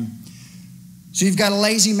man. So you've got a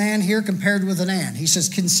lazy man here compared with an ant. He says,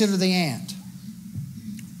 consider the ant.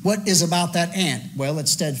 What is about that ant? Well,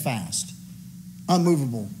 it's steadfast,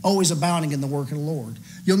 unmovable, always abounding in the work of the Lord.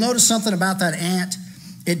 You'll notice something about that ant.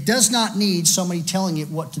 It does not need somebody telling it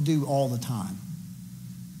what to do all the time.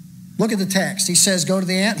 Look at the text. He says, go to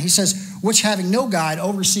the ant. He says, which having no guide,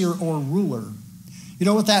 overseer, or ruler. You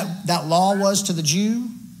know what that law was to the Jew?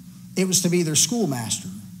 It was to be their schoolmaster.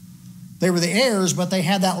 They were the heirs, but they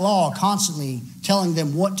had that law constantly telling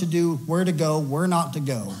them what to do, where to go, where not to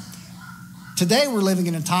go. Today we're living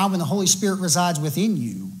in a time when the Holy Spirit resides within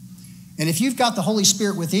you. And if you've got the Holy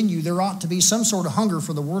Spirit within you, there ought to be some sort of hunger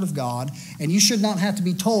for the Word of God, and you should not have to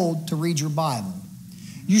be told to read your Bible.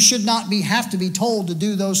 You should not have to be told to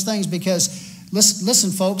do those things because,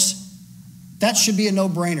 listen folks, that should be a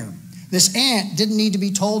no-brainer. This ant didn't need to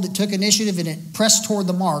be told. It took initiative and it pressed toward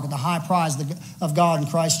the mark of the high prize of God in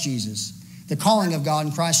Christ Jesus, the calling of God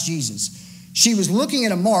in Christ Jesus. She was looking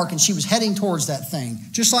at a mark and she was heading towards that thing.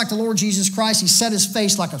 Just like the Lord Jesus Christ, he set his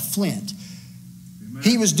face like a flint. Amen.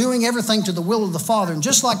 He was doing everything to the will of the Father. And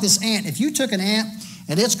just like this ant, if you took an ant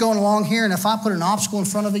and it's going along here, and if I put an obstacle in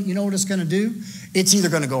front of it, you know what it's going to do? It's either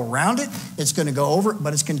going to go around it, it's going to go over it,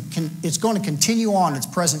 but it's going to continue on its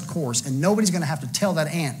present course, and nobody's going to have to tell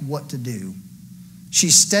that ant what to do.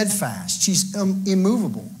 She's steadfast. She's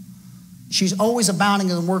immovable. She's always abounding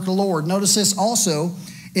in the work of the Lord. Notice this also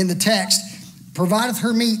in the text, provideth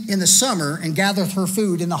her meat in the summer and gathereth her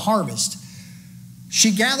food in the harvest.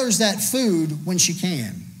 She gathers that food when she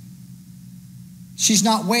can. She's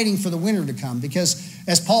not waiting for the winter to come because,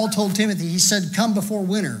 as Paul told Timothy, he said, come before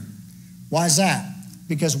winter. Why is that?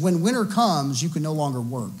 Because when winter comes, you can no longer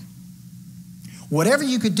work. Whatever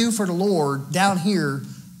you could do for the Lord down here,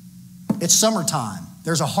 it's summertime.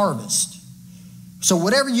 There's a harvest. So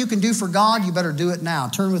whatever you can do for God, you better do it now.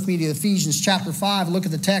 Turn with me to Ephesians chapter 5. Look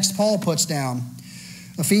at the text Paul puts down.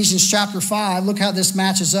 Ephesians chapter 5, look how this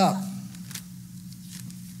matches up.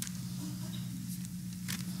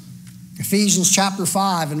 Ephesians chapter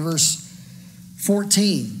 5 and verse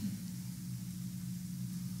 14.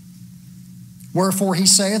 Wherefore he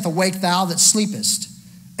saith, awake thou that sleepest,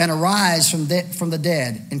 and arise from the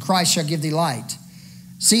dead, and Christ shall give thee light.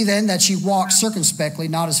 See then that ye walk circumspectly,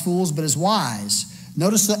 not as fools, but as wise.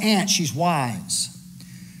 Notice the ant, she's wise.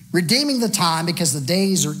 Redeeming the time, because the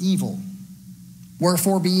days are evil.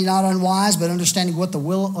 Wherefore be ye not unwise, but understanding what the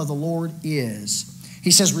will of the Lord is.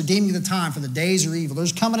 He says, redeeming the time, for the days are evil.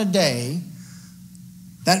 There's coming a day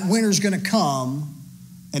that winter's going to come,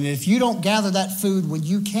 and if you don't gather that food when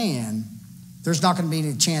you can, there's not going to be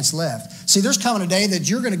any chance left. See, there's coming a day that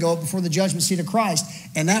you're going to go up before the judgment seat of Christ,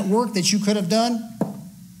 and that work that you could have done,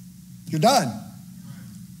 you're done.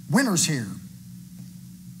 Winter's here.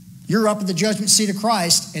 You're up at the judgment seat of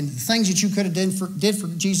Christ, and the things that you could have did for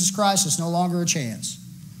Jesus Christ is no longer a chance.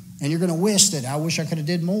 And you're going to wish that, I wish I could have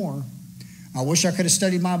did more. I wish I could have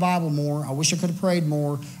studied my Bible more. I wish I could have prayed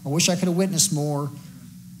more. I wish I could have witnessed more.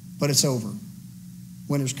 But it's over.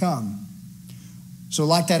 Winter's come. So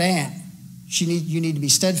like that ant, you need to be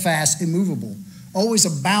steadfast, immovable, always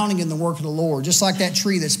abounding in the work of the Lord. Just like that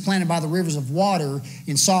tree that's planted by the rivers of water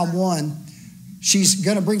in Psalm 1, she's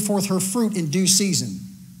going to bring forth her fruit in due season.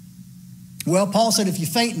 Well, Paul said, if you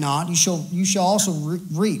faint not, you shall also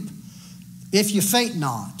reap. If you faint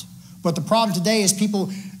not. But the problem today is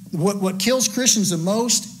what kills Christians the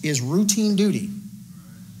most is routine duty.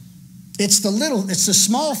 It's the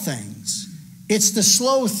small things. It's the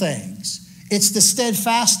slow things. It's the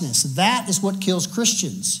steadfastness. That is what kills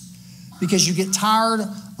Christians, because you get tired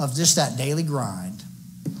of just that daily grind.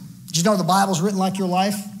 Did you know the Bible's written like your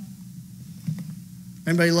life?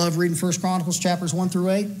 Anybody love reading 1 Chronicles chapters 1 through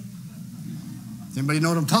 8? Anybody know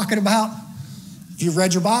what I'm talking about? If you've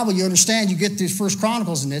read your Bible, you understand you get through 1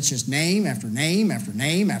 Chronicles and it's just name after name after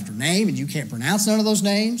name after name, and you can't pronounce none of those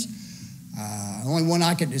names. The only one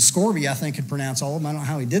is Scorby, I think, could pronounce all of them. I don't know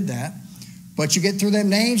how he did that. But you get through them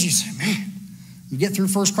names, you say, man, you get through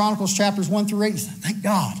 1 Chronicles chapters 1 through 8, and you say, thank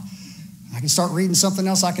God. I can start reading something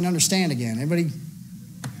else I can understand again. Anybody?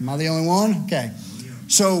 Am I the only one? Okay.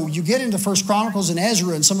 So you get into 1 Chronicles and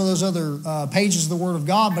Ezra and some of those other pages of the Word of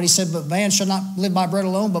God, but he said, but man shall not live by bread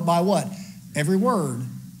alone, but by what? Every word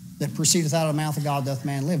that proceedeth out of the mouth of God doth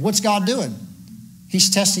man live. What's God doing? He's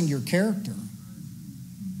testing your character.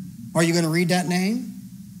 Are you going to read that name?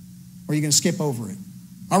 Or are you going to skip over it?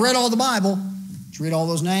 I read all the Bible. Did you read all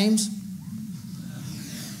those names?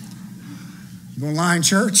 You going to lie in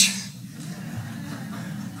church?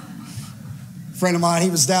 A friend of mine, he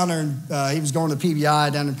was down there, and he was going to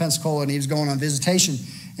PBI down in Pensacola, and he was going on visitation.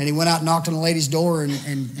 And he went out and knocked on the lady's door,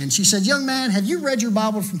 and she said, young man, have you read your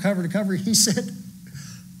Bible from cover to cover? He said,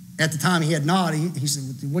 at the time he had not. He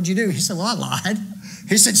said, what'd you do? He said, well, I lied.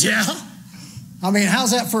 He said, yeah. I mean, how's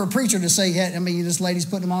that for a preacher to say, this lady's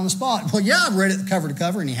putting him on the spot? Well, yeah, I've read it cover to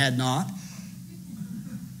cover, and he had not.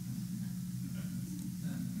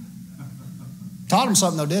 Taught him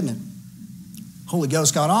something, though, didn't it? Holy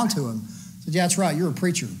Ghost got on to him. Said, yeah, that's right, you're a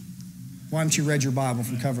preacher. Why haven't you read your Bible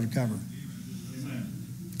from cover to cover?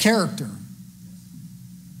 Character.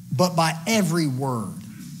 But by every word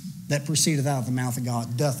that proceedeth out of the mouth of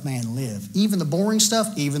God doth man live. Even the boring stuff,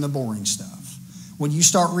 even the boring stuff. When you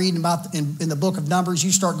start reading about, in the book of Numbers,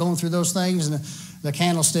 you start going through those things, and the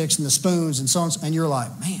candlesticks and the spoons and so on, and you're like,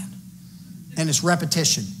 man. And it's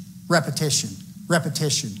repetition, repetition,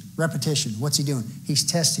 repetition, repetition. What's he doing? He's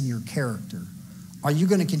testing your character. Are you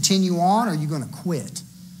going to continue on, or are you going to quit?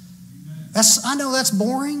 I know that's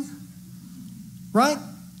boring, right?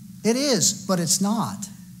 It is, but it's not.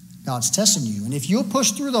 God's testing you. And if you'll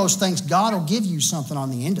push through those things, God will give you something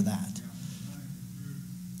on the end of that.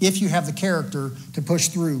 If you have the character to push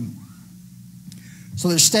through. So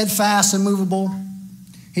there's steadfast and movable.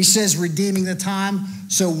 He says redeeming the time.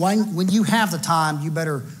 So when you have the time, you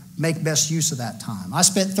better make best use of that time. I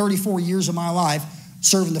spent 34 years of my life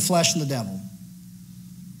serving the flesh and the devil.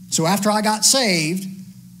 So after I got saved,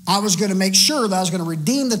 I was going to make sure that I was going to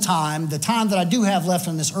redeem the time that I do have left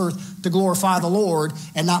on this earth, to glorify the Lord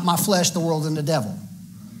and not my flesh, the world, and the devil.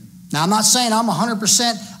 Now, I'm not saying I'm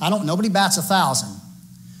 100%. Nobody bats 1,000.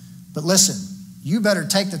 But listen, you better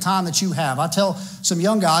take the time that you have. I tell some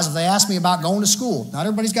young guys, if they ask me about going to school, not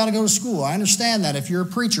everybody's got to go to school. I understand that if you're a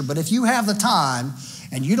preacher. But if you have the time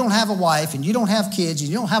and you don't have a wife and you don't have kids and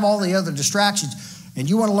you don't have all the other distractions and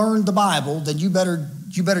you want to learn the Bible, then you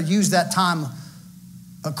better use that time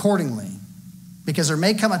accordingly. Because there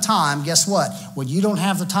may come a time, guess what, when you don't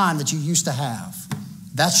have the time that you used to have.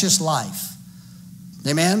 That's just life.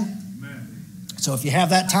 Amen? Amen. So if you have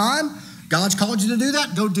that time, God's called you to do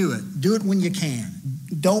that, go do it. Do it when you can.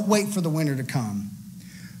 Don't wait for the winter to come.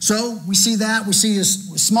 So we see that. We see this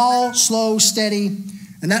small, slow, steady.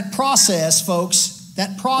 And that process, folks,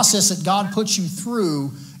 that process that God puts you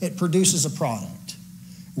through, it produces a product.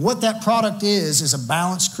 What that product is a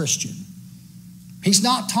balanced Christian. He's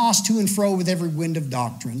not tossed to and fro with every wind of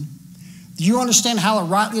doctrine. You understand how to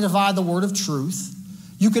rightly divide the word of truth.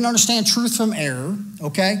 You can understand truth from error,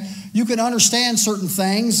 okay? You can understand certain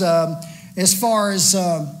things as far as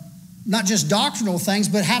not just doctrinal things,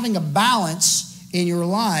 but having a balance in your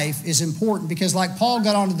life is important, because like Paul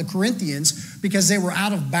got onto the Corinthians because they were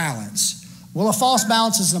out of balance. Well, a false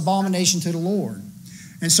balance is an abomination to the Lord.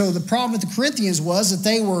 And so the problem with the Corinthians was that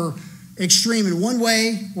they were extreme in one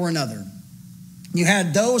way or another. You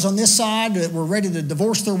had those on this side that were ready to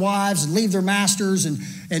divorce their wives and leave their masters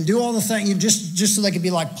and do all the things just so they could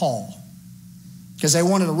be like Paul. Because they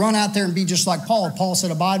wanted to run out there and be just like Paul. Paul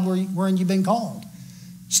said, abide wherein you've been called.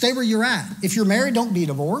 Stay where you're at. If you're married, don't be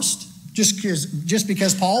divorced. Just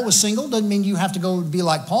because Paul was single doesn't mean you have to go be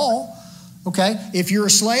like Paul. Okay? If you're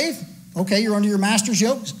a slave, okay, you're under your master's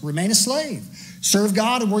yoke, remain a slave. Serve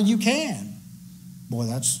God where you can. Boy,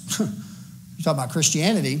 that's, you talk about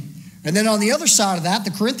Christianity. And then on the other side of that,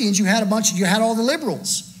 the Corinthians, you had all the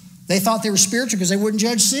liberals. They thought they were spiritual because they wouldn't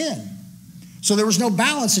judge sin. So there was no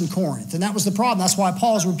balance in Corinth, and that was the problem. That's why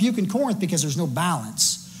Paul's rebuking Corinth, because there's no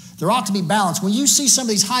balance. There ought to be balance. When you see some of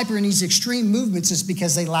these hyper and these extreme movements, it's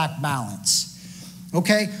because they lack balance.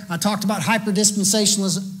 Okay, I talked about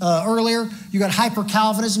hyper-dispensationalism earlier. You got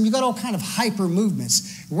hyper-Calvinism. You got all kind of hyper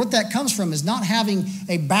movements. And what that comes from is not having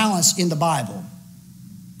a balance in the Bible.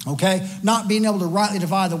 Okay, not being able to rightly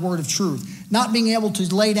divide the word of truth, not being able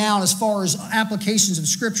to lay down as far as applications of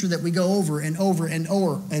Scripture that we go over and over and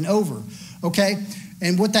over and over. Okay,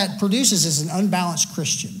 and what that produces is an unbalanced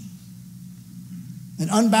Christian. An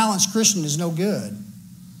unbalanced Christian is no good.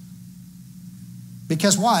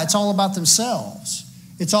 Because why? It's all about themselves.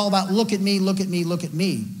 It's all about look at me, look at me, look at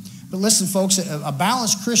me. But listen, folks, a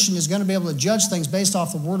balanced Christian is going to be able to judge things based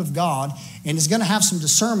off the Word of God, and is going to have some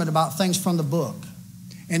discernment about things from the book.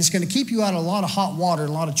 And it's going to keep you out of a lot of hot water and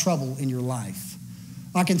a lot of trouble in your life.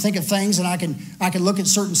 I can think of things, and I can look at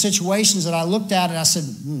certain situations that I looked at and I said,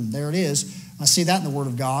 there it is. I see that in the Word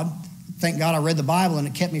of God. Thank God I read the Bible and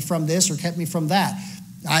it kept me from this or kept me from that.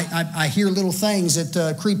 I hear little things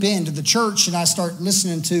that creep into the church, and I start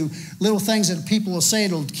listening to little things that people will say.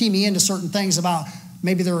 It'll key me into certain things about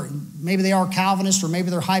maybe they are Calvinists, or maybe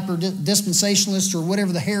they're hyper dispensationalists, or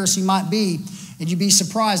whatever the heresy might be. And you'd be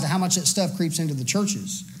surprised at how much that stuff creeps into the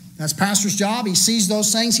churches. That's pastor's job. He sees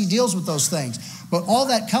those things. He deals with those things. But all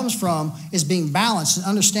that comes from is being balanced and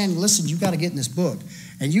understanding, listen, you've got to get in this book.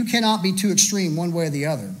 And you cannot be too extreme one way or the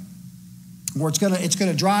other, where it's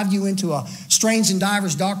going to drive you into a strange and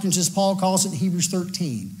diverse doctrines, as Paul calls it in Hebrews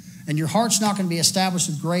 13. And your heart's not going to be established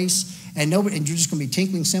with grace, and you're just going to be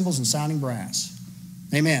tinkling cymbals and sounding brass.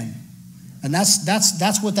 Amen. And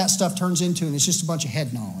that's what that stuff turns into, and it's just a bunch of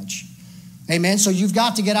head knowledge. Amen. So you've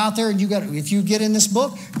got to get out there, and if you get in this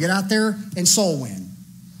book, get out there and soul win.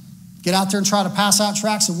 Get out there and try to pass out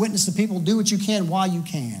tracts and witness to people. Do what you can while you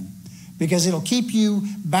can, because it'll keep you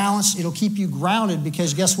balanced. It'll keep you grounded,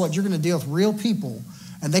 because guess what? You're going to deal with real people,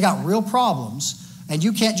 and they got real problems, and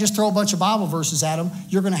you can't just throw a bunch of Bible verses at them.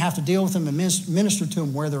 You're going to have to deal with them and minister to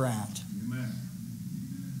them where they're at.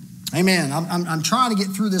 Amen. I'm trying to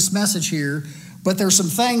get through this message here, but there's some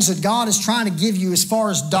things that God is trying to give you as far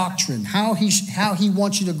as doctrine, how he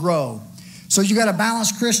wants you to grow. So you got a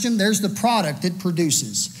balanced Christian. There's the product it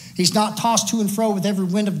produces. He's not tossed to and fro with every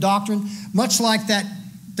wind of doctrine, much like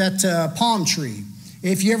that palm tree.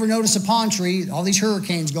 If you ever notice a palm tree, all these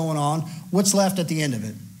hurricanes going on, what's left at the end of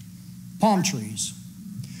it? Palm trees.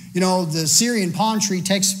 You know, the Syrian palm tree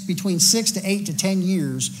takes between 6 to 8 to 10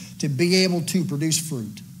 years to be able to produce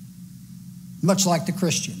fruit, much like the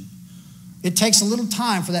Christian. It takes a little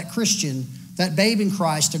time for that Christian, that babe in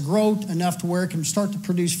Christ, to grow enough to where it can start to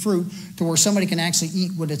produce fruit, to where somebody can actually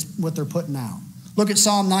eat what they're putting out. Look at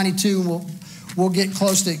Psalm 92. We'll get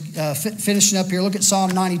close to finishing up here. Look at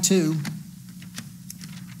Psalm 92.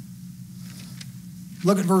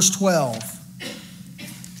 Look at verse 12.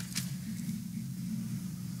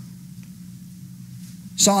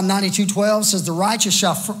 Psalm 92:12 says, "The righteous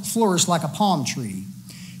shall flourish like a palm tree.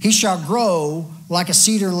 He shall grow like a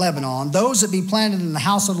cedar in Lebanon. Those that be planted in the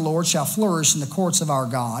house of the Lord shall flourish in the courts of our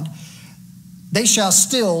God. They shall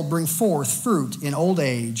still bring forth fruit in old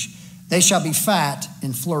age. They shall be fat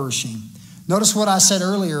and flourishing." Notice what I said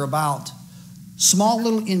earlier about small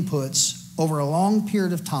little inputs over a long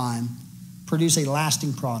period of time produce a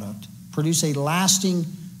lasting product, produce a lasting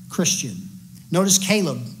Christian. Notice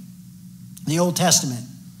Caleb in the Old Testament.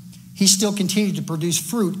 He still continued to produce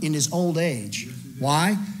fruit in his old age.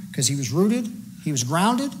 Why? Because he was rooted, he was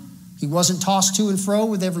grounded, he wasn't tossed to and fro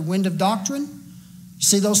with every wind of doctrine. You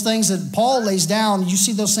see those things that Paul lays down, you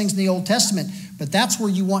see those things in the Old Testament, but that's where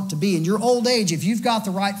you want to be. In your old age, if you've got the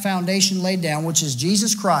right foundation laid down, which is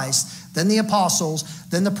Jesus Christ, then the apostles,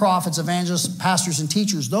 then the prophets, evangelists, pastors, and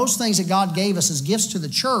teachers, those things that God gave us as gifts to the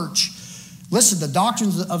church, listen, the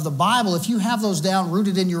doctrines of the Bible, if you have those down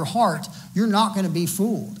rooted in your heart, you're not going to be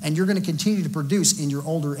fooled, and you're going to continue to produce in your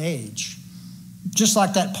older age. Just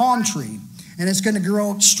like that palm tree. And it's going to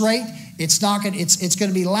grow straight. It's going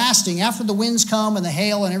to be lasting. After the winds come and the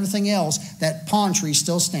hail and everything else, that palm tree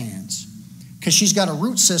still stands. Because she's got a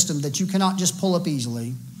root system that you cannot just pull up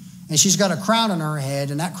easily. and she's got a crown on her head,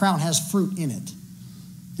 and that crown has fruit in it.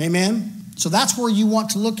 Amen? So that's where you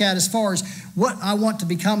want to look at as far as what I want to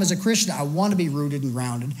become as a Christian. I want to be rooted and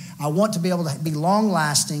grounded. I want to be able to be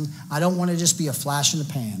long-lasting. I don't want to just be a flash in the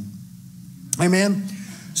pan. Amen?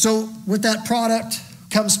 So with that product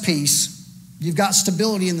comes peace. You've got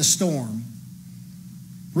stability in the storm.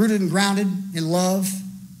 Rooted and grounded in love,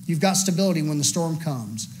 you've got stability when the storm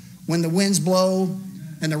comes. When the winds blow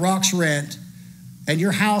and the rocks rent, and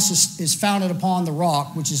your house is founded upon the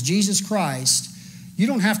rock, which is Jesus Christ, you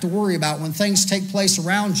don't have to worry about when things take place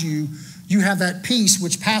around you. You have that peace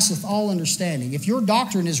which passeth all understanding. If your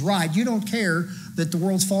doctrine is right, you don't care that the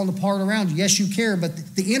world's falling apart around you. Yes, you care,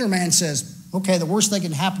 but the inner man says, okay, the worst thing that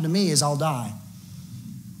can happen to me is I'll die.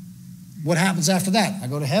 What happens after that? I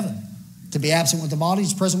go to heaven. To be absent with the body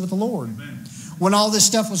is present with the Lord. Amen. When all this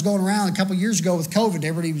stuff was going around a couple years ago with COVID,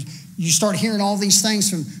 you start hearing all these things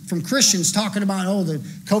from Christians talking about, the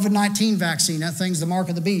COVID-19 vaccine, that thing's the mark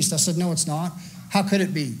of the beast. I said, no, it's not. How could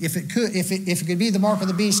it be? If it could be the mark of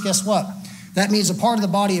the beast, guess what? That means a part of the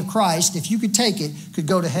body of Christ, if you could take it, could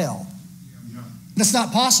go to hell. That's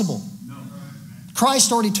not possible.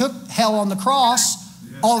 Christ already took hell on the cross,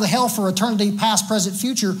 all the hell for eternity, past, present,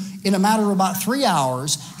 future, in a matter of about 3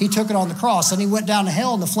 hours. He took it on the cross. And he went down to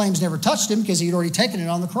hell, and the flames never touched him because he'd already taken it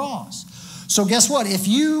on the cross. So guess what? If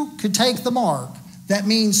you could take the mark, that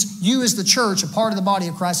means you as the church, a part of the body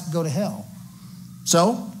of Christ, could go to hell.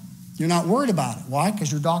 So you're not worried about it. Why?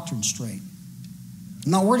 Because your doctrine's straight.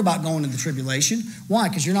 You're not worried about going to the tribulation. Why?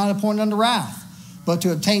 Because you're not appointed unto wrath, but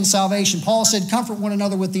to obtain salvation. Paul said, comfort one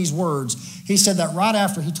another with these words. He said that right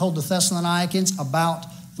after he told the Thessalonians about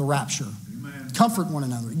the rapture. Amen. Comfort one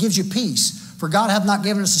another. It gives you peace. For God hath not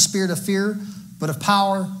given us a spirit of fear, but of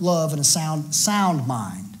power, love, and a sound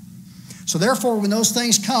mind. So therefore, when those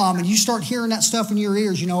things come and you start hearing that stuff in your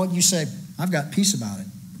ears, you know what? You say, I've got peace about it.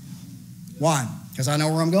 Why? Because I know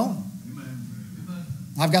where I'm going. Amen.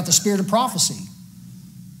 I've got the spirit of prophecy.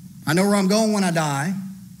 I know where I'm going when I die.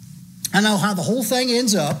 I know how the whole thing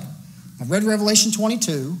ends up. I've read Revelation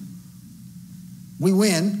 22. We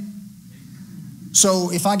win.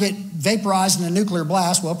 So if I get vaporized in a nuclear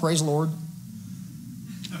blast, well, praise the Lord.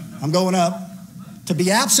 I'm going up. To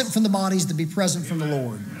be absent from the body is to be present from the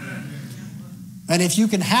Lord. And if you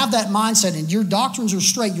can have that mindset and your doctrines are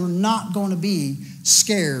straight, you're not going to be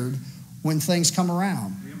scared when things come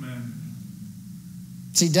around.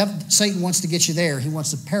 See, Satan wants to get you there. He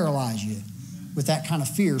wants to paralyze you with that kind of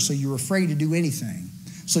fear, so you're afraid to do anything.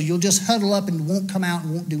 So you'll just huddle up and won't come out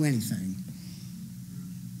and won't do anything.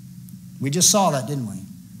 We just saw that, didn't we?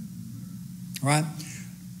 All right?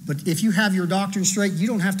 But if you have your doctrine straight, you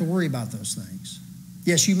don't have to worry about those things.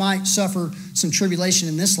 Yes, you might suffer some tribulation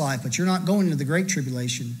in this life, but you're not going into the great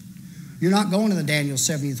tribulation. You're not going to the Daniel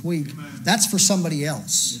 70th week. That's for somebody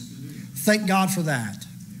else. Thank God for that.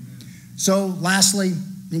 So, lastly,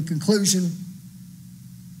 in conclusion,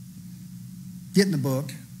 get in the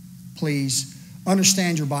book, please.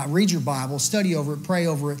 Understand your Bible, read your Bible, study over it, pray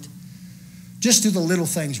over it. Just do the little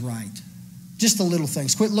things right. Just the little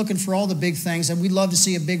things. Quit looking for all the big things. And we'd love to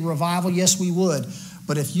see a big revival. Yes, we would.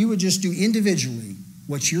 But if you would just do individually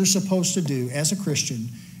what you're supposed to do as a Christian,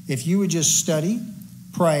 if you would just study,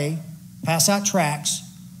 pray, pass out tracts,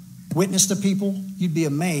 witness to people, you'd be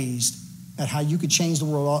amazed at how you could change the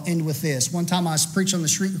world. I'll end with this. One time I was preaching on the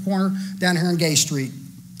street corner down here in Gay Street.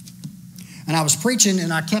 And I was preaching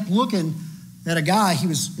and I kept looking at a guy.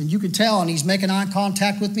 And you could tell, and he's making eye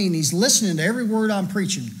contact with me and he's listening to every word I'm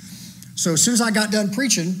preaching. So as soon as I got done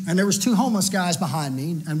preaching, and there was 2 homeless guys behind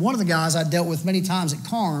me, and one of the guys I dealt with many times at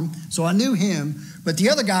Carm, so I knew him, but the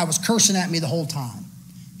other guy was cursing at me the whole time.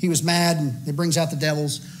 He was mad, and it brings out the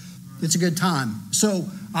devils. It's a good time. So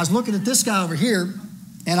I was looking at this guy over here,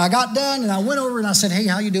 and I got done, and I went over and I said, hey,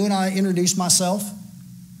 how you doing? I introduced myself.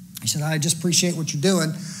 He said, I just appreciate what you're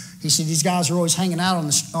doing. He said, these guys are always hanging out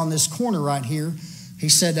on this corner right here. He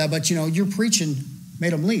said, but your preaching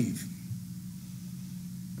made them leave.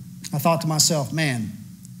 I thought to myself, man,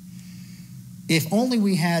 if only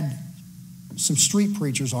we had some street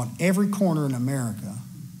preachers on every corner in America,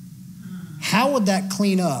 how would that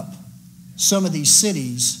clean up some of these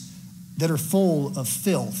cities that are full of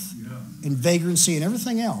filth and vagrancy and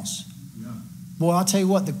everything else? Boy, I'll tell you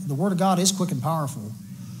what, the Word of God is quick and powerful.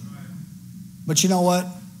 But you know what?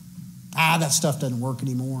 That stuff doesn't work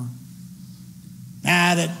anymore.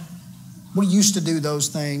 That we used to do those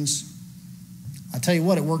things. I tell you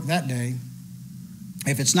what, it worked that day.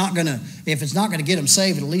 If it's not gonna get them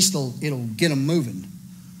saved, at least it'll get them moving.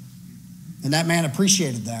 And that man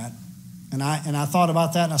appreciated that. And I thought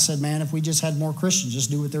about that and I said, man, if we just had more Christians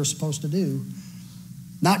just do what they're supposed to do,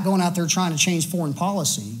 Not going out there trying to change foreign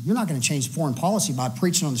policy. You're not going to change foreign policy by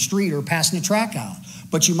preaching on the street or passing a tract out.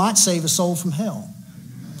 But you might save a soul from hell.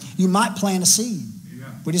 You might plant a seed.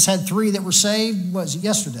 We just had 3 that were saved, what was it,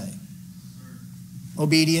 yesterday?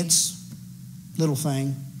 Obedience, little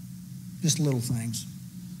thing, just little things.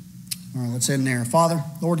 All right, let's end there. Father,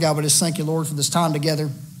 Lord God, we just thank you, Lord, for this time together.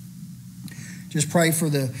 Just pray for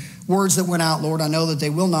the words that went out, Lord. I know that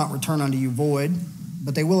they will not return unto you void,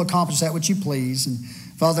 but they will accomplish that which you please. And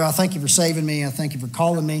Father, I thank you for saving me. I thank you for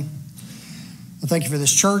calling me. I thank you for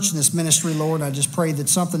this church and this ministry, Lord. I just pray that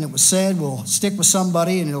something that was said will stick with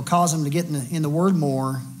somebody and it'll cause them to get in the word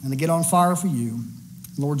more and to get on fire for you.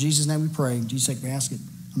 In Lord Jesus' name we pray. In Jesus' sake we ask it.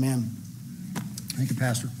 Amen. Thank you,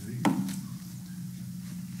 Pastor.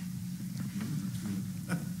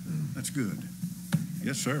 That's good.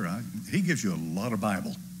 Yes, sir. He gives you a lot of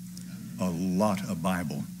Bible. A lot of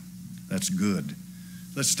Bible. That's good.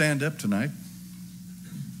 Let's stand up tonight.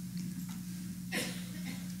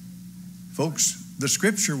 Folks, the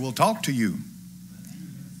Scripture will talk to you.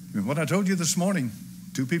 And what I told you this morning,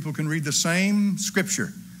 2 people can read the same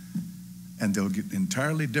Scripture and they'll get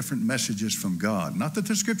entirely different messages from God. Not that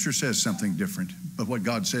the Scripture says something different, but what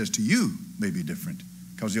God says to you may be different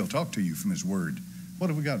because He'll talk to you from His Word. What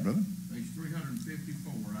have we got, brother? Page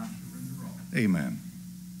 354, I surrender all. Amen.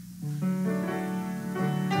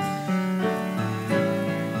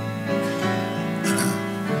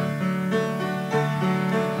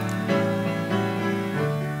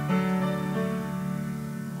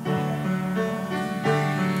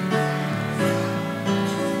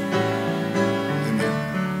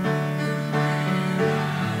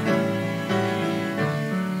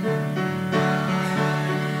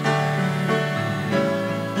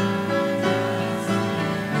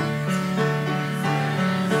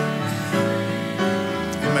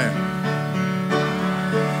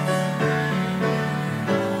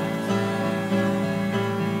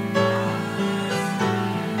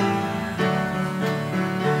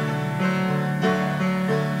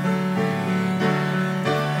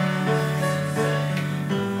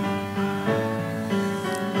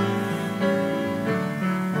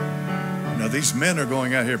 These men are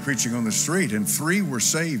going out here preaching on the street, and 3 were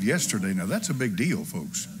saved yesterday. Now, that's a big deal,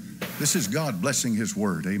 folks. This is God blessing His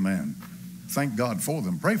word. Amen. Thank God for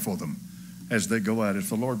them. Pray for them as they go out. If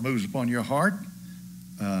the Lord moves upon your heart,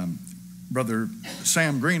 Brother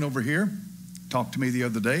Sam Green over here talked to me the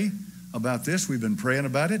other day about this. We've been praying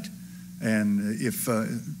about it. And if,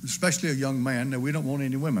 especially a young man, now we don't want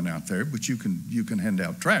any women out there, but you can hand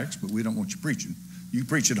out tracts, but we don't want you preaching. You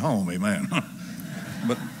preach at home, amen.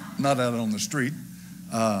 But not out on the street.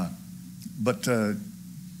 But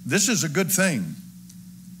this is a good thing.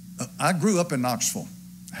 I grew up in Knoxville.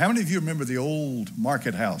 How many of you remember the old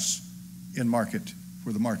market house in Market,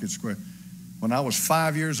 where the Market Square? When I was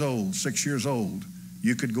 5 years old, 6 years old,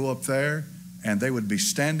 you could go up there and they would be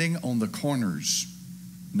standing on the corners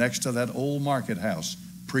next to that old market house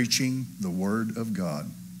preaching the Word of God.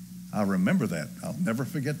 I remember that. I'll never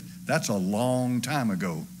forget. That's a long time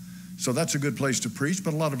ago. So that's a good place to preach,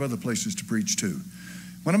 but a lot of other places to preach too.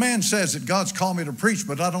 When a man says that God's called me to preach,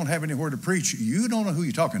 but I don't have anywhere to preach, you don't know who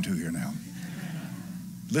you're talking to here now.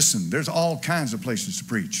 Listen, there's all kinds of places to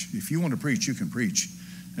preach. If you want to preach, you can preach,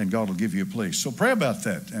 and God will give you a place. So pray about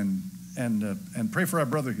that, and pray for our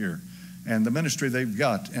brother here and the ministry they've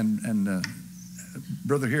got. And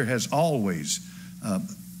brother here has always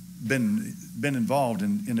been involved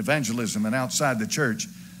in evangelism and outside the church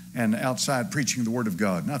and outside preaching the Word of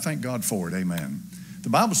God. And I thank God for it. Amen. The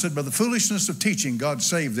Bible said, by the foolishness of teaching, God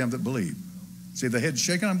saved them that believe. See the head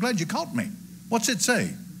shaking? I'm glad you caught me. What's it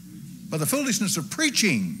say? By the foolishness of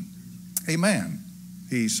preaching, amen,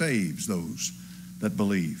 He saves those that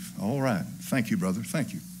believe. All right. Thank you, brother.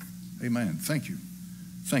 Thank you. Amen. Thank you.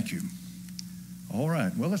 Thank you. All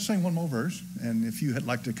right. Well, let's sing one more verse. And if you'd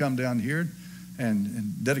like to come down here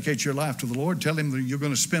and dedicate your life to the Lord, tell Him that you're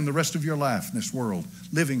going to spend the rest of your life in this world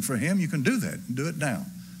living for Him, you can do that and do it now.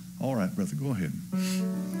 All right, brother, go ahead.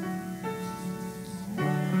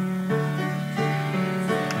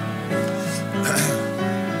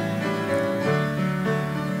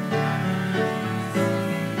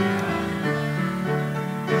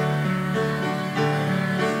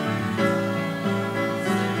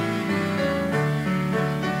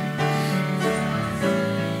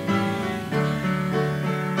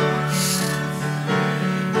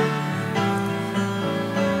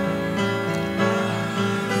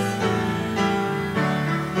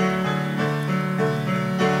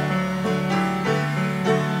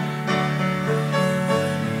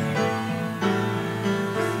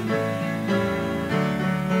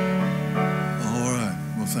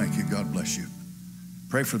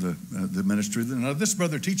 pray for the ministry. Now, this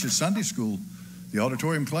brother teaches Sunday school, the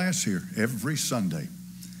auditorium class here, every Sunday.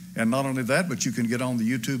 And not only that, but you can get on the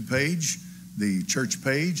YouTube page, the church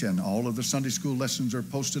page, and all of the Sunday school lessons are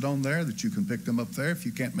posted on there that you can pick them up there if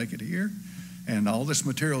you can't make it here. And all this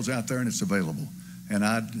material's out there and it's available. And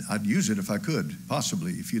I'd use it if I could,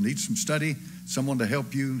 possibly. If you need some study, someone to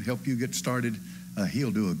help you get started,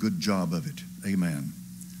 he'll do a good job of it. Amen.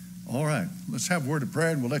 All right, let's have a word of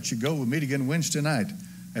prayer and we'll let you go. We'll meet again Wednesday night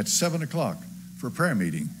at 7 o'clock for a prayer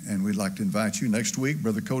meeting. And we'd like to invite you next week.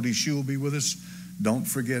 Brother Cody Shue will be with us. Don't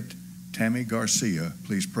forget Tammy Garcia.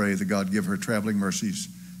 Please pray that God give her traveling mercies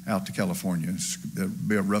out to California. It'll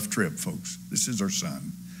be a rough trip, folks. This is her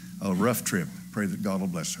son. A rough trip. Pray that God will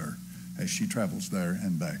bless her as she travels there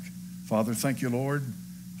and back. Father, thank you, Lord.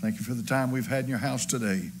 Thank you for the time we've had in your house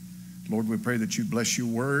today. Lord, we pray that you bless your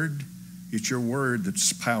word. It's your word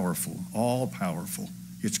that's powerful, all powerful.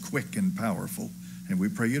 It's quick and powerful. And we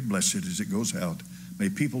pray you'd bless it as it goes out. May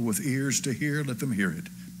people with ears to hear, let them hear it.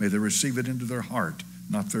 May they receive it into their heart,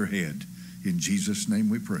 not their head. In Jesus' name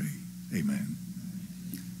we pray. Amen.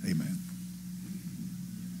 Amen.